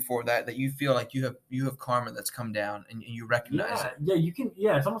said before that you feel like you have karma that's come down and you recognize it. Yeah, you can.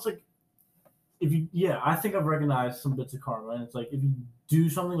 Yeah, it's almost like. I think I've recognized some bits of karma, and it's like if you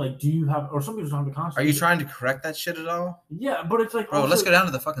do something, like, do you have, or some people don't have the conscience. Are you trying to correct that shit at all? Yeah, but it's like, bro, let's go down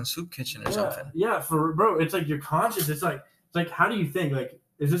to the fucking soup kitchen or something. Yeah, bro, it's like your conscience. It's like, how do you think? Like,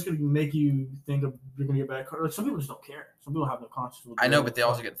 is this gonna make you think you're gonna get bad karma? Like, some people just don't care. Some people have no conscience. I know, but they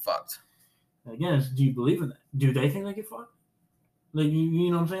also get fucked. And again, do you believe in that? Do they think they get fucked? Like,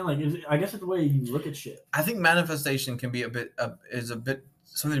 you know what I'm saying? Like, I guess it's the way you look at shit. I think manifestation can be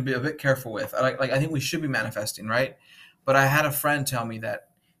something to be a bit careful with. I think we should be manifesting, right? But I had a friend tell me that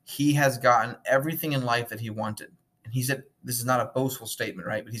he has gotten everything in life that he wanted. And he said, this is not a boastful statement,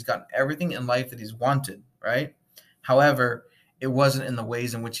 right? But he's gotten everything in life that he's wanted, right? However, it wasn't in the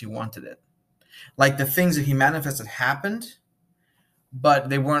ways in which he wanted it. Like the things that he manifested happened, but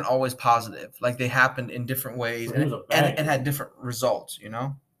they weren't always positive. Like they happened in different ways and had different results,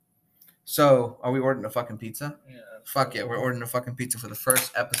 So are we ordering a fucking pizza? Yeah. Fuck yeah, we're ordering a fucking pizza for the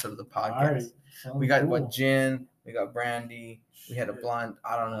first episode of the podcast. Right. We got gin, we got brandy, we had a blunt,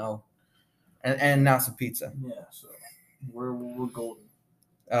 I don't know, and now some pizza. Yeah, so we're golden.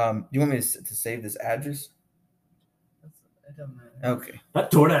 You want me to save this address? It doesn't matter. Okay.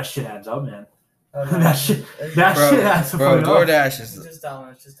 That DoorDash shit adds up, man. That shit has to bro. DoorDash is just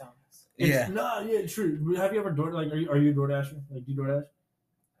Domino's. Yeah, true. Have you ever are you a DoorDasher? Like, do you DoorDash?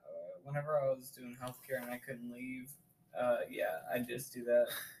 Whenever I was doing healthcare and I couldn't leave, I just do that.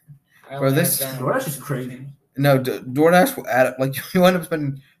 Bro, this DoorDash is crazy. No, DoorDash will add up. Like, you end up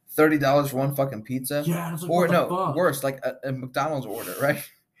spending $30 for one fucking pizza. Yeah, it's like, or no, fuck? Worse, like a McDonald's order, right?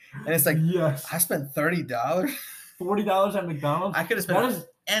 And it's like, yes, I spent $30. $40 at McDonald's. I could have spent.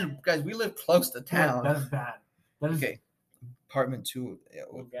 And guys, we live close to town. That is bad. That is okay. Apartment 2. Yeah,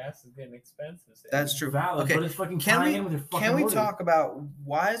 well, gas is getting expensive. That's true. Valid, okay, but it's fucking can we talk about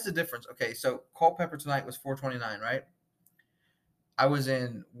why is the difference? Okay, so Culpeper tonight was $4.29, right? I was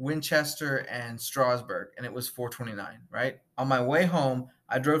in Winchester and Strasburg, and it was $4.29, right? On my way home,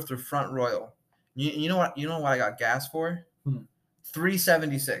 I drove through Front Royal. You know what? You know what I got gas for?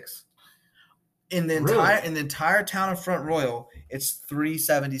 $3.76. In the entire town of Front Royal, it's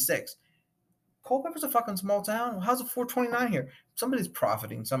 $3.76. Culpeper's a fucking small town. How's it $4.29 here? Somebody's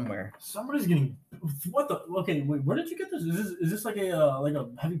profiting somewhere. Somebody's getting what the? Okay, wait. Where did you get this? Is this like a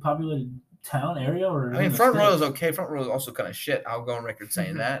heavy populated town area or? I mean, Front Royal is okay. Front Royal is also kind of shit. I'll go on record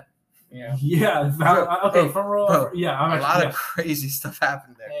saying that. Yeah. Yeah. Front Royal. Bro, yeah. A lot of crazy stuff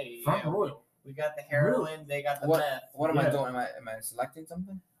happened there. Hey, Front Royal. We got the heroin. They got the meth. What am I doing? Am I selecting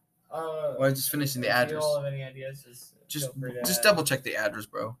something? Or just finishing the address? If you all have any ideas, just double check the address,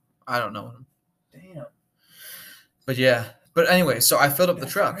 bro. I don't know. Damn. But yeah. But anyway, so I filled up the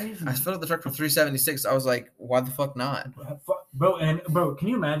truck. Crazy. I filled up the truck for $3.76. I was like, why the fuck not? Bro, can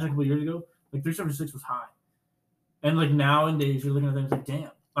you imagine a couple years ago? Like $3.76 was high. And like nowadays you're looking at things like,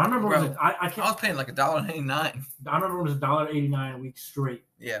 damn. I remember when it was I was paying like $1.89. I remember it was $1.89 a week straight.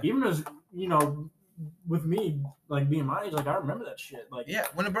 Yeah. Even as with me, like being my age, like I remember that shit. Like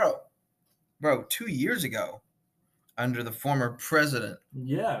bro, 2 years ago, under the former president,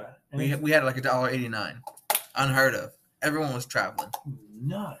 we had like $1.89, unheard of. Everyone was traveling.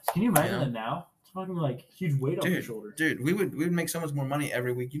 Nuts! Can you imagine that now? It's fucking like huge weight off your shoulder. Dude, we would make so much more money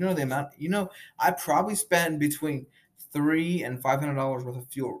every week. You know the amount. I probably spend between $300 and $500 worth of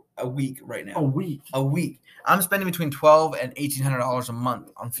fuel a week right now. A week. I'm spending between $1,200 and $1,800 a month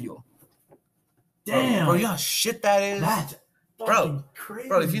on fuel. Damn, bro, you know how shit that is. That's bro, crazy.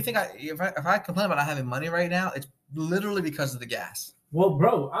 Bro, if you think if I complain about not having money right now, it's literally because of the gas. Well,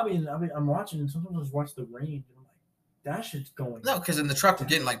 bro, I mean, I'm watching, and sometimes I just watch the range, and I'm like, that shit's going. No, because in the truck we're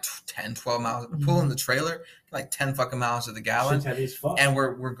getting like 10, 12 miles. We're pulling the trailer like 10 fucking miles to the gallon. Shit's heavy as fuck. And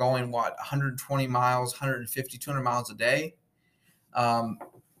we're going 120 miles, 150, 200 miles a day.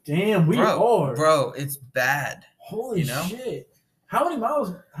 Damn, we are. Bro, it's bad. Holy shit! How many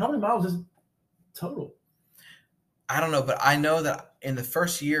miles is total? I don't know, but I know that in the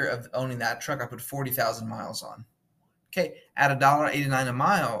first year of owning that truck, I put 40,000 miles on. Okay, at $1.89 a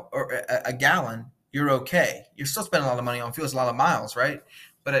mile or a gallon, you're okay. You're still spending a lot of money on fuel. It's a lot of miles, right?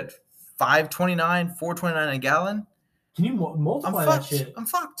 But at $4.29 a gallon, can you multiply that shit? I'm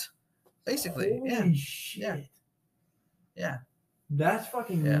fucked. Basically, Holy shit. Yeah. That's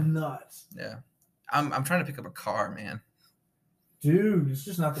fucking nuts. Yeah. I'm trying to pick up a car, man. Dude, it's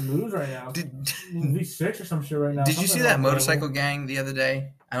just not the moves right now. V6 or some shit right now. Did you see that motorcycle gang the other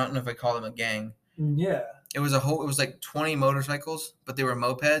day? I don't know if I call them a gang. Yeah. It was like 20 motorcycles, but they were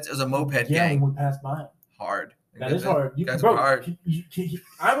mopeds. It was a moped gang. Yeah, when we passed by him. Hard. That is hard. Guys are hard.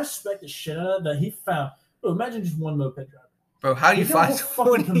 I respect the shit out of that he found. Bro, imagine just one moped driver. Bro, how do you find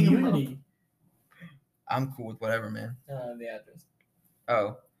 20 community? I'm cool with whatever, man. The address.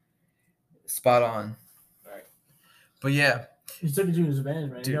 Oh. Spot on. All right. But yeah. He took it to his advantage,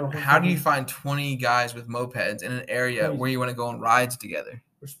 man. Dude, how do you find 20 guys with mopeds in an area where you want to go on rides together?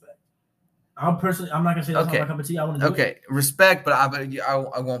 Respect. I'm not gonna say that's not my cup of tea. I want to do it. Respect, but I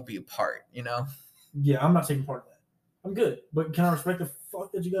won't be a part. You know. Yeah, I'm not taking part of that. I'm good, but can I respect the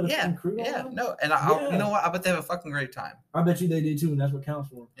fuck that you got a fucking crew? Yeah, no, and you know what? I bet they have a fucking great time. I bet you they did too, and that's what counts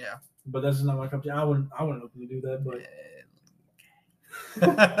for them. Yeah. But that's not my cup of tea. I wouldn't openly do that, but.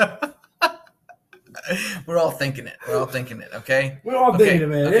 We're all thinking it. Okay? We're all thinking it,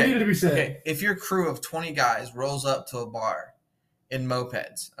 man. Okay. It needed to be said. Okay. If your crew of 20 guys rolls up to a bar in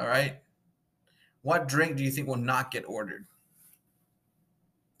mopeds, all right? What drink do you think will not get ordered?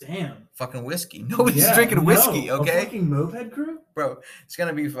 Damn. Fucking whiskey. Nobody's drinking whiskey, okay? A fucking moped crew? Bro, it's going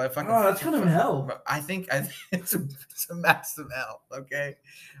to be fucking... Oh, that's kind of an hell. Bro, I think it's a massive hell, okay?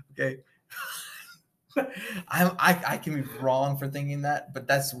 Okay. I can be wrong for thinking that, but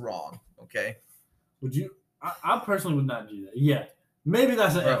that's wrong, okay? Would you? I personally would not do that. Yeah, maybe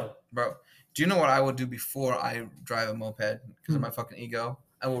that's an L. Bro, do you know what I would do before I drive a moped because of my fucking ego?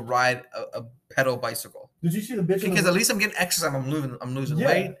 I will ride a pedal bicycle. Did you see the bitch? Because at least I'm getting exercise. I'm losing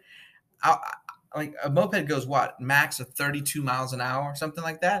weight. like a moped goes what max of 32 miles an hour, something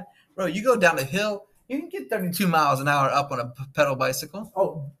like that. Bro, you go down the hill, you can get 32 miles an hour up on a pedal bicycle.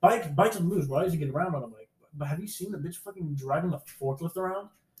 Oh, bikes and moves. Why does he get around on a bike? But have you seen the bitch fucking driving the forklift around?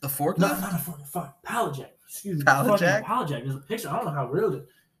 The forklift? No, not a forklift. Fuck, pallet jack. Excuse me. Pallet jack. Pallet jack. There's a picture. I don't know how real it is.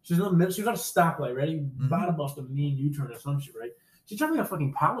 She was on a stoplight, ready, about to bust a mean U-turn or some shit, right? She's driving a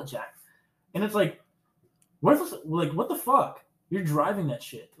fucking pallet jack, and it's like, what the fuck? You're driving that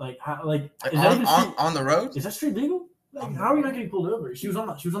shit, like, how, like is that even on the road? Is that street legal? Like, how are you not getting pulled over? She was on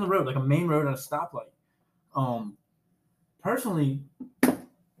the road, like a main road at a stoplight. Personally,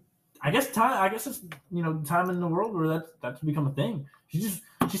 I guess it's time in the world where that's become a thing.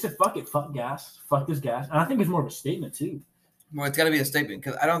 She said fuck it, fuck gas, fuck this gas, and I think it's more of a statement too. Well, it's got to be a statement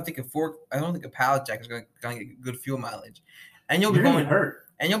because I don't think a pallet jack is going to get good fuel mileage, and you'll be going hurt,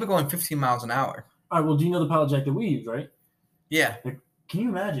 and you'll be going 15 miles an hour. All right. Well, do you know the pallet jack that we use, right? Yeah. Like, can you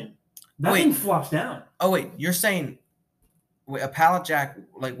imagine that thing flops down? Oh wait, you're saying a pallet jack,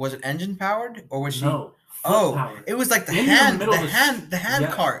 like, was it engine powered or was she? No. Powered. It was like the hand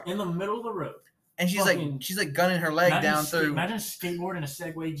cart in the middle of the road. And she's like gunning her leg down through. Imagine a skateboard and a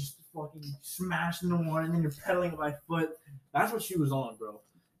Segway just fucking smashing the one, and then you're pedaling it by foot. That's what she was on, bro.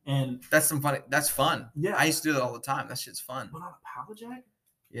 And that's fun. Yeah, I used to do that all the time. That shit's fun. But on a pallet jack?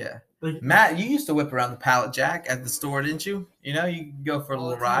 Yeah. Like, Matt, you used to whip around the pallet jack at the store, didn't you? You know, you go for a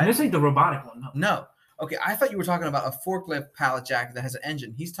little ride. This ain't the robotic one, no. No. Okay, I thought you were talking about a forklift pallet jack that has an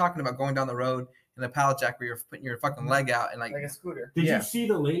engine. He's talking about going down the road in a pallet jack where you're putting your fucking leg out and like a scooter. Did you see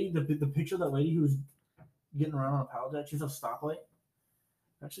the lady, the picture of that lady who was getting around on a pallet jack? She's at a stoplight.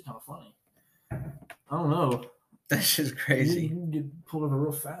 Actually, kind of funny. I don't know. That shit's crazy. You can get pulled over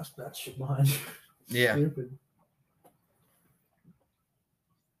real fast. That shit behind you. Yeah. Stupid.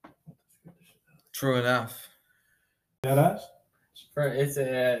 True enough. That ass? It's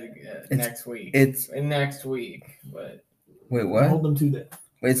next week. It's next week, but wait, what? Hold them to that.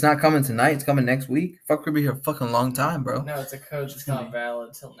 Wait, it's not coming tonight. It's coming next week. Fuck, we'll be here a fucking long time, bro. No, it's a code that's not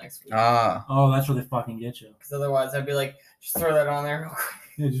valid till next week. Oh, that's where they fucking get you. Because otherwise, I'd be like, just throw that on there.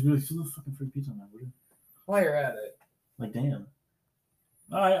 Yeah, just be like, throw the fucking free pizza on that, would you? While you're at it. Like, damn.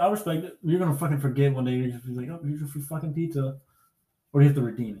 All right, I respect it. You're gonna fucking forget one day. You're just be like, oh, here's your free fucking pizza, or you have to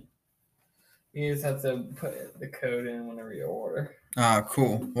redeem it. You just have to put the code in whenever you order.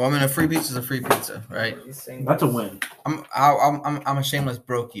 Cool. Well, I mean, a free pizza is a free pizza, right? That's a win. I'm a shameless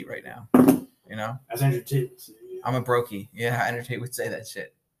brokey right now. You know. As Andrew Tate would say. I'm a brokey. Yeah, Andrew Tate would say that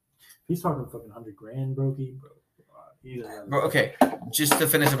shit. He's talking fucking $100,000 brokey, bro. Bro, okay, just to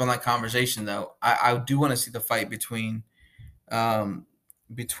finish up on that conversation though, I do want to see the fight between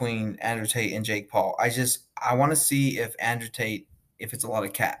Andrew Tate and Jake Paul. I want to see if Andrew Tate, if it's a lot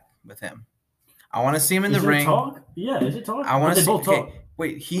of cap with him. I want to see him in the ring. Talk? Yeah, is it talk? I want to see. Both talk? Okay,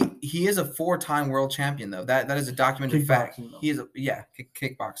 wait, he is a 4-time world champion though. That is a documented fact. He is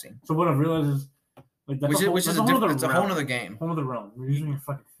kickboxing. So what I've realized is like that's it's a whole other game. Whole other realm. We're using your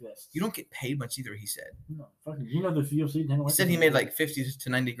fucking fists. You don't get paid much either. He said. No, fucking. You know the UFC. He said he made like 50 to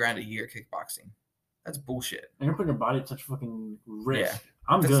 90 grand a year kickboxing. That's bullshit. And you're putting your body at such fucking risk. Yeah,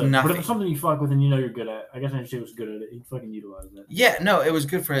 I'm good. Nothing. But if it's something you fuck with and you know you're good at, I guess Andrew Tate was good at it. He fucking utilized that. Yeah, no, it was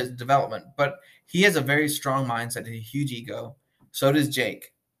good for his development. But he has a very strong mindset, a huge ego. So does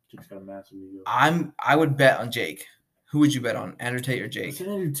Jake. Jake's got a massive ego. I would bet on Jake. Who would you bet on, Andrew Tate or Jake? It's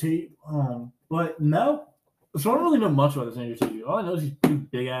Andrew Tate. But no. So I don't really know much about this Andrew Tate dude. All I know is he's a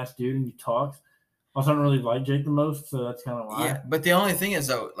big ass dude and he talks. Also, I don't really like Jake the most, so that's kind of why. Yeah, but the only thing is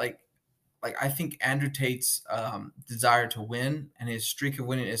though, like I think Andrew Tate's desire to win and his streak of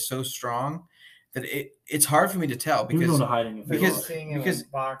winning is so strong that it's hard for me to tell because because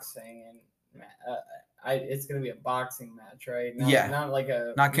boxing and it's gonna be a boxing match, right? Not like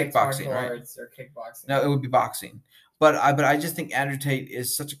not kickboxing, right? Arts or kickboxing. No, it would be boxing. But I just think Andrew Tate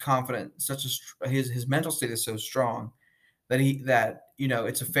is such a confident, his mental state is so strong that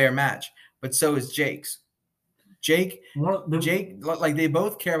it's a fair match. But so is Jake's. Jake, like they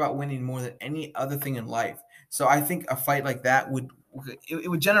both care about winning more than any other thing in life. So I think a fight like that would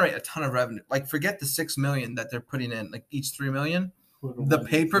generate a ton of revenue. Like forget the $6 million that they're putting in, like each $3 million. The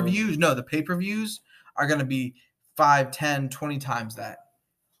pay-per-views are going to be 5, 10, 20 times that.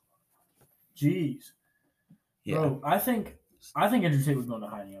 Jeez. Yeah. Bro, I think Andrew Tate would go into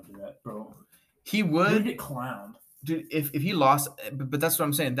hiding after that, bro. He would. He'd get clowned. Dude, if he lost, but that's what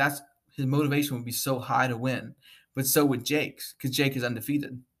I'm saying. That's his motivation would be so high to win. But so would Jake's, because Jake is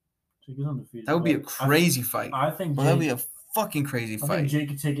undefeated. Jake is undefeated. That would be a crazy fight. I think that would be a fucking crazy fight. I think Jake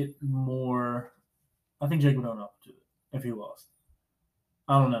could take it more. I think Jake would own up to it if he lost.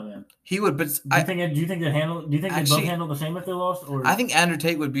 I don't know, man. He would, but do you think they both handle the same if they lost? Or I think Andrew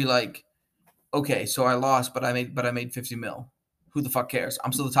Tate would be like, okay, so I lost, but I made 50 mil. Who the fuck cares?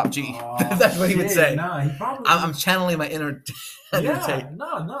 I'm still the top G. That's what he would say. Nah, he probably. I'm channeling my inner. Yeah,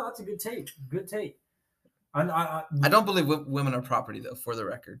 no, that's a good take. Good take. I don't believe women are property though, for the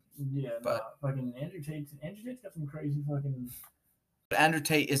record. Yeah, but fucking Andrew Tate's got some crazy fucking. But Andrew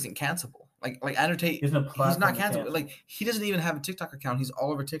Tate isn't cancelable. Like Andrew Tate, he's not cancelable. Like he doesn't even have a TikTok account. He's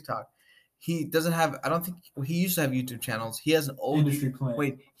all over TikTok. He doesn't have. I don't think he used to have YouTube channels. He has an old industry plan.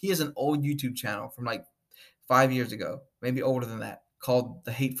 Wait, he has an old YouTube channel from like 5 years ago, maybe older than that, called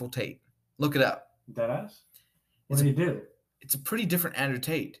The Hateful Tate. Look it up. Deadass? What did he do? It's a pretty different Andrew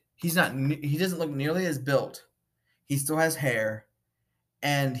Tate. He doesn't look nearly as built. He still has hair,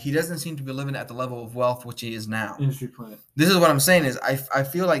 and he doesn't seem to be living at the level of wealth which he is now. Industry plan. This is what I'm saying is I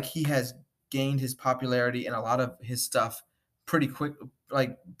feel like he has gained his popularity and a lot of his stuff pretty quick,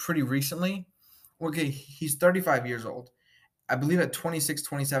 like pretty recently. Okay, he's 35 years old. I believe at 26,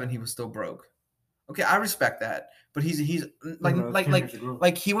 27 he was still broke. Okay, I respect that, but he's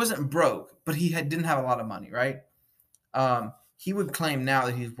like he wasn't broke, but he didn't have a lot of money, right? He would claim now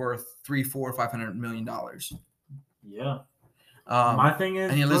that he's worth $300, $400, $500 million. Yeah. My thing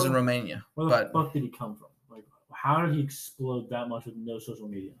is, and he lives in Romania. Where the fuck did he come from? Like, how did he explode that much with no social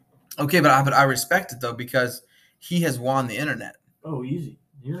media? Okay, but I respect it though because he has won the internet. Oh, easy.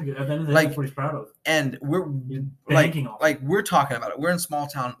 At the end of the day, that's what he's proud of. And we're we're talking about it. We're in small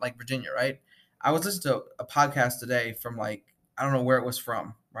town like Virginia, right? I was listening to a podcast today from like I don't know where it was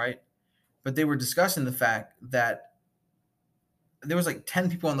from, right? But they were discussing the fact that there was like 10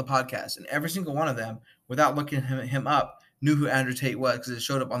 people on the podcast, and every single one of them, without looking him up, knew who Andrew Tate was because it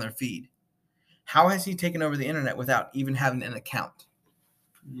showed up on their feed. How has he taken over the internet without even having an account?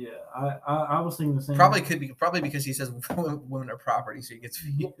 Yeah, I was thinking the same. Probably because he says women are property, so he gets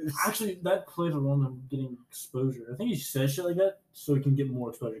views. Actually, that plays a role in him getting exposure. I think he says shit like that so he can get more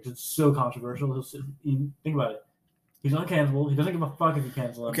exposure because it's so controversial. Think about it. He's uncancelable. He doesn't give a fuck if you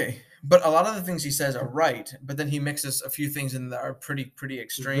cancel him. Okay, but a lot of the things he says are right, but then he mixes a few things in that are pretty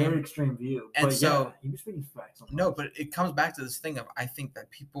extreme. Very extreme view. And but so yeah, he was speaking facts. Sometimes. No, but it comes back to this thing of I think that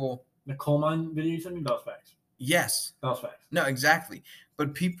people. The coal mine video you sent me, that was facts. Yes. That was facts. No, exactly.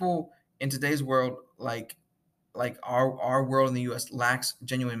 But people in today's world, like our world in the U.S., lacks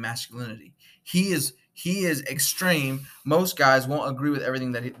genuine masculinity. He is extreme. Most guys won't agree with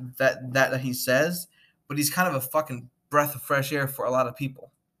everything that he says, but he's kind of a fucking breath of fresh air for a lot of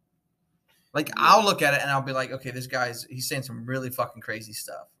people. Like I'll look at it and I'll be like, okay, he's saying some really fucking crazy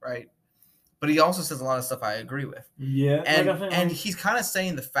stuff, right? But he also says a lot of stuff I agree with. Yeah. And he's kind of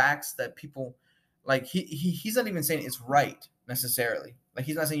saying the facts that people like he's not even saying it's right necessarily. Like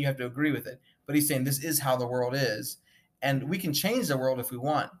he's not saying you have to agree with it, but he's saying this is how the world is. And we can change the world if we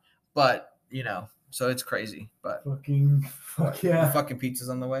want. But, so it's crazy. But fuck yeah. The fucking pizza's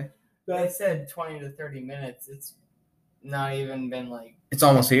on the way. They said 20 to 30 minutes. It's not even been like. It's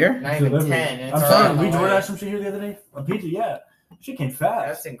almost here? Not even 10. I'm sorry. We DoorDashed some shit here the other day. A pizza, yeah. She came fast.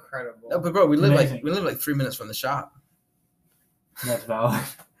 That's incredible. No, but bro, we live like 3 minutes from the shop. That's valid.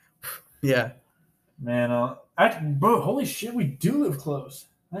 Yeah. Man, bro, holy shit, we do live close.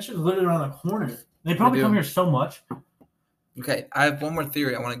 That shit's literally around the corner. They probably come here so much. Okay, I have one more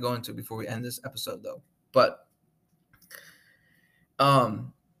theory I want to go into before we end this episode, though. But, fuck,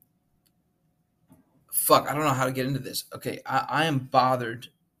 I don't know how to get into this. Okay, I am bothered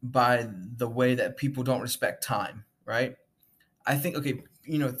by the way that people don't respect time, right? I think, okay,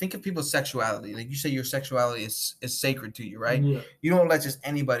 think of people's sexuality. Like you say, your sexuality is sacred to you, right? Yeah. You don't let just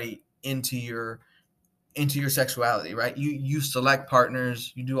anybody into your sexuality, right? You select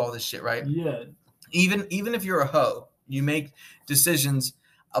partners, you do all this shit, right? Yeah. Even if you're a hoe, you make decisions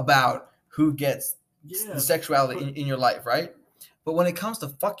about who gets the sexuality in your life, right? But when it comes to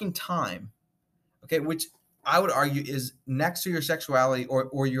fucking time, okay, which I would argue is next to your sexuality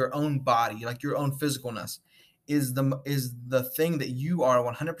or your own body, like your own physicalness, is the thing that you are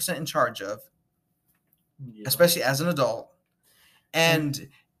 100% in charge of, especially as an adult, and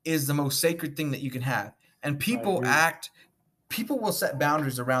is the most sacred thing that you can have. And people will set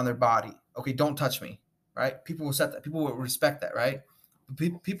boundaries around their body. Okay, don't touch me, right? People will set that. People will respect that, right?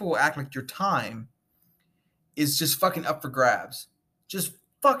 People will act like your time is just fucking up for grabs. Just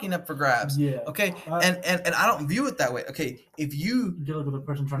fucking up for grabs. Yeah. Okay. And I don't view it that way. Okay. If you look at the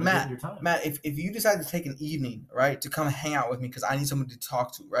person trying to get your time. Matt, if you decide to take an evening, right, to come hang out with me because I need someone to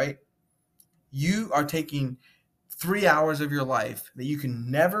talk to, right? You are taking 3 hours of your life that you can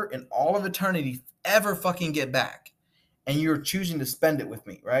never in all of eternity ever fucking get back. And you're choosing to spend it with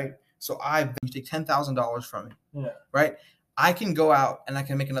me, right? So you take $10,000 from me. Yeah. Right? I can go out and I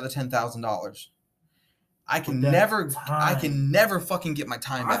can make another $10,000. I can never fucking get my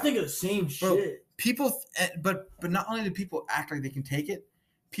time back. I think of the same shit. People, but not only do people act like they can take it,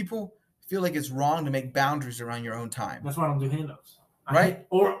 people feel like it's wrong to make boundaries around your own time. That's why I don't do handouts. Right?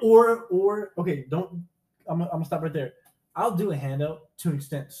 Okay, don't. I'm gonna stop right there. I'll do a handout to an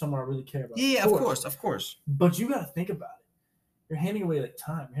extent somewhere I really care about. Yeah, of course. But you gotta think about it. You're handing away like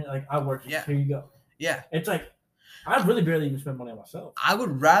time. Like I work. Yeah. Here you go. Yeah. It's like I really barely even spend money on myself. I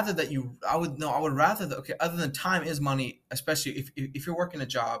would rather that. Okay, other than time is money, especially if you're working a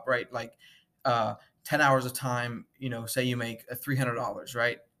job, right? Like 10 hours of time, say you make $300,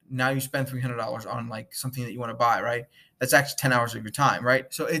 right? Now you spend $300 on like something that you want to buy, right? That's actually 10 hours of your time, right?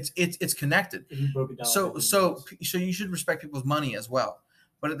 So it's connected. You broke it down. So you should respect people's money as well.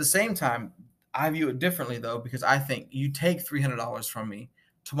 But at the same time, I view it differently though, because I think you take $300 from me,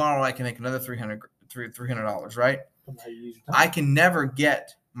 tomorrow I can make another $300, right? I can never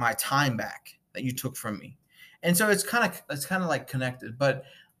get my time back that you took from me. And so it's kind of like connected, but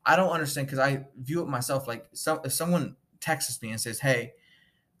I don't understand, because I view it myself like if someone texts me and says, hey,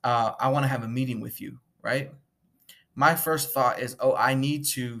 I want to have a meeting with you, right? My first thought is, I need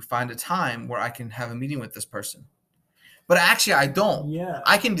to find a time where I can have a meeting with this person. But actually, I don't. Yeah.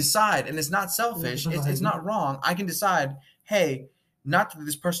 I can decide, and it's not selfish. It's not wrong. I can decide, hey, not that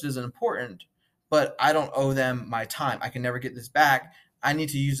this person isn't important, but I don't owe them my time. I can never get this back. I need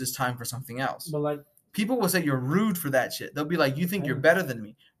to use this time for something else. But like, people will say you're rude for that shit. They'll be like, you think you're better than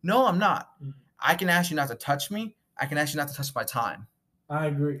me. No, I'm not. Mm-hmm. I can ask you not to touch me. I can ask you not to touch my time. I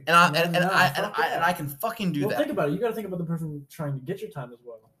agree. And I can fucking do that. Think about it. You got to think about the person trying to get your time as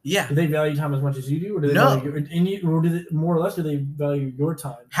well. Yeah. Do they value time as much as you do, or do they value or do they, more or less, do they value your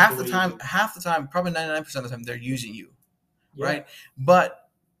time? Half the time, probably 99% of the time, they're using you, right? But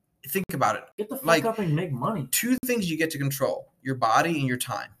think about it. Get the fuck up and make money. Two things you get to control: your body and your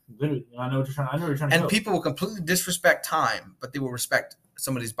time. Literally, I know what you're trying. And people will completely disrespect time, but they will respect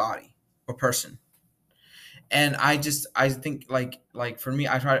somebody's body or person. And I think like for me,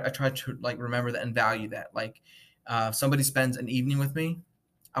 I try to like remember that and value that. Like, if somebody spends an evening with me,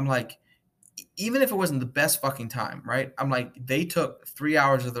 I'm like, even if it wasn't the best fucking time, right? I'm like, they took 3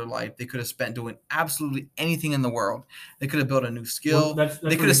 hours of their life. They could have spent doing absolutely anything in the world. They could have built a new skill. Well,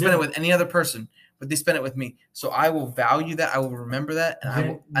 they could have spent it with any other person, but they spent it with me. So I will value that. I will remember that,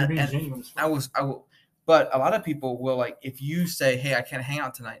 and I will. But a lot of people will, like, if you say, "Hey, I can't hang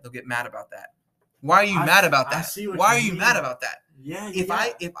out tonight," they'll get mad about that. Why are you mad about that? Why are you mad about that? Yeah. If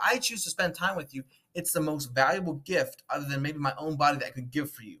I choose to spend time with you, it's the most valuable gift, other than maybe my own body, that I could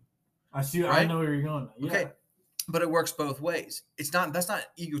give for you. I see. Right? I know where you're going. Yeah. Okay, but it works both ways. That's not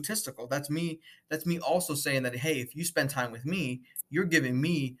egotistical. That's me also saying that, hey, if you spend time with me, you're giving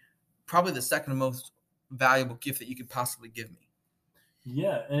me probably the second most valuable gift that you could possibly give me.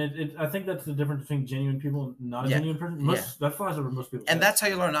 Yeah, and I think that's the difference between genuine people and not a genuine person. That flies over most people. And that's how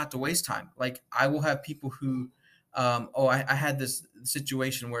you learn not to waste time. Like, I will have people who, I had this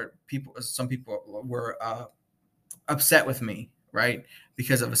situation where some people were upset with me, right,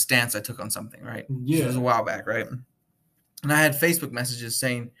 because of a stance I took on something, right? Yeah. It was a while back, right? And I had Facebook messages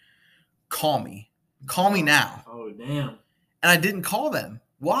saying, call me now. Oh, damn. And I didn't call them.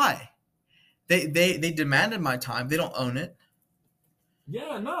 Why? They demanded my time. They don't own it.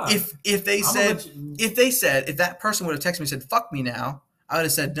 Yeah, no. If that person would have texted me and said, fuck me now, I would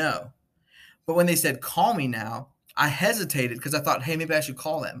have said no. But when they said, call me now, I hesitated because I thought, hey, maybe I should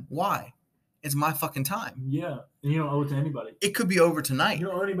call them. Why? It's my fucking time. Yeah. And you don't owe it to anybody. It could be over tonight. You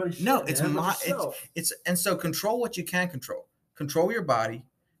don't owe anybody shit. No, it's and so control what you can control. Control your body,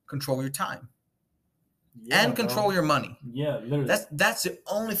 control your time. Yeah, and control your money. Yeah, literally. That's the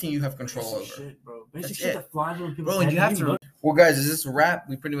only thing you have control over. Shit, bro. Basic shit that flies over people's heads. Bro, and you have to. Well, guys, is this a wrap?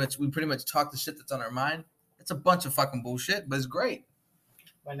 We pretty much talk the shit that's on our mind. It's a bunch of fucking bullshit, but it's great.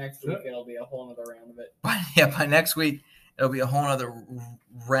 By next week, it'll be a whole other round of it. By next week, it'll be a whole other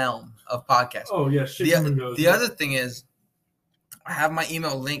realm of podcasts. Oh yeah, shit. The other thing is, I have my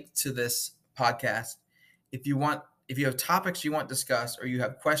email linked to this podcast. If you have topics you want discussed, or you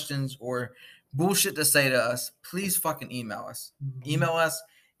have questions or bullshit to say to us, please fucking email us. Mm-hmm. Email us.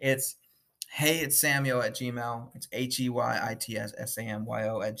 It's heyitsamyo@gmail. It's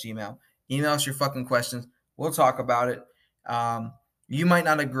HEYITSSAMYO@gmail. Email us your fucking questions. We'll talk about it. You might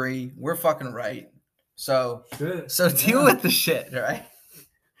not agree. We're fucking right. So deal with the shit, right?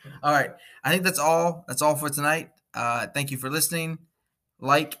 All right. I think that's all. That's all for tonight. Thank you for listening.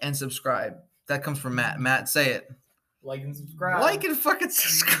 Like and subscribe. That comes from Matt. Matt, say it. Like and subscribe. Like and fucking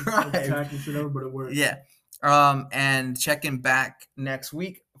subscribe. But it works. Yeah. And check in back next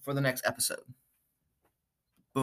week for the next episode.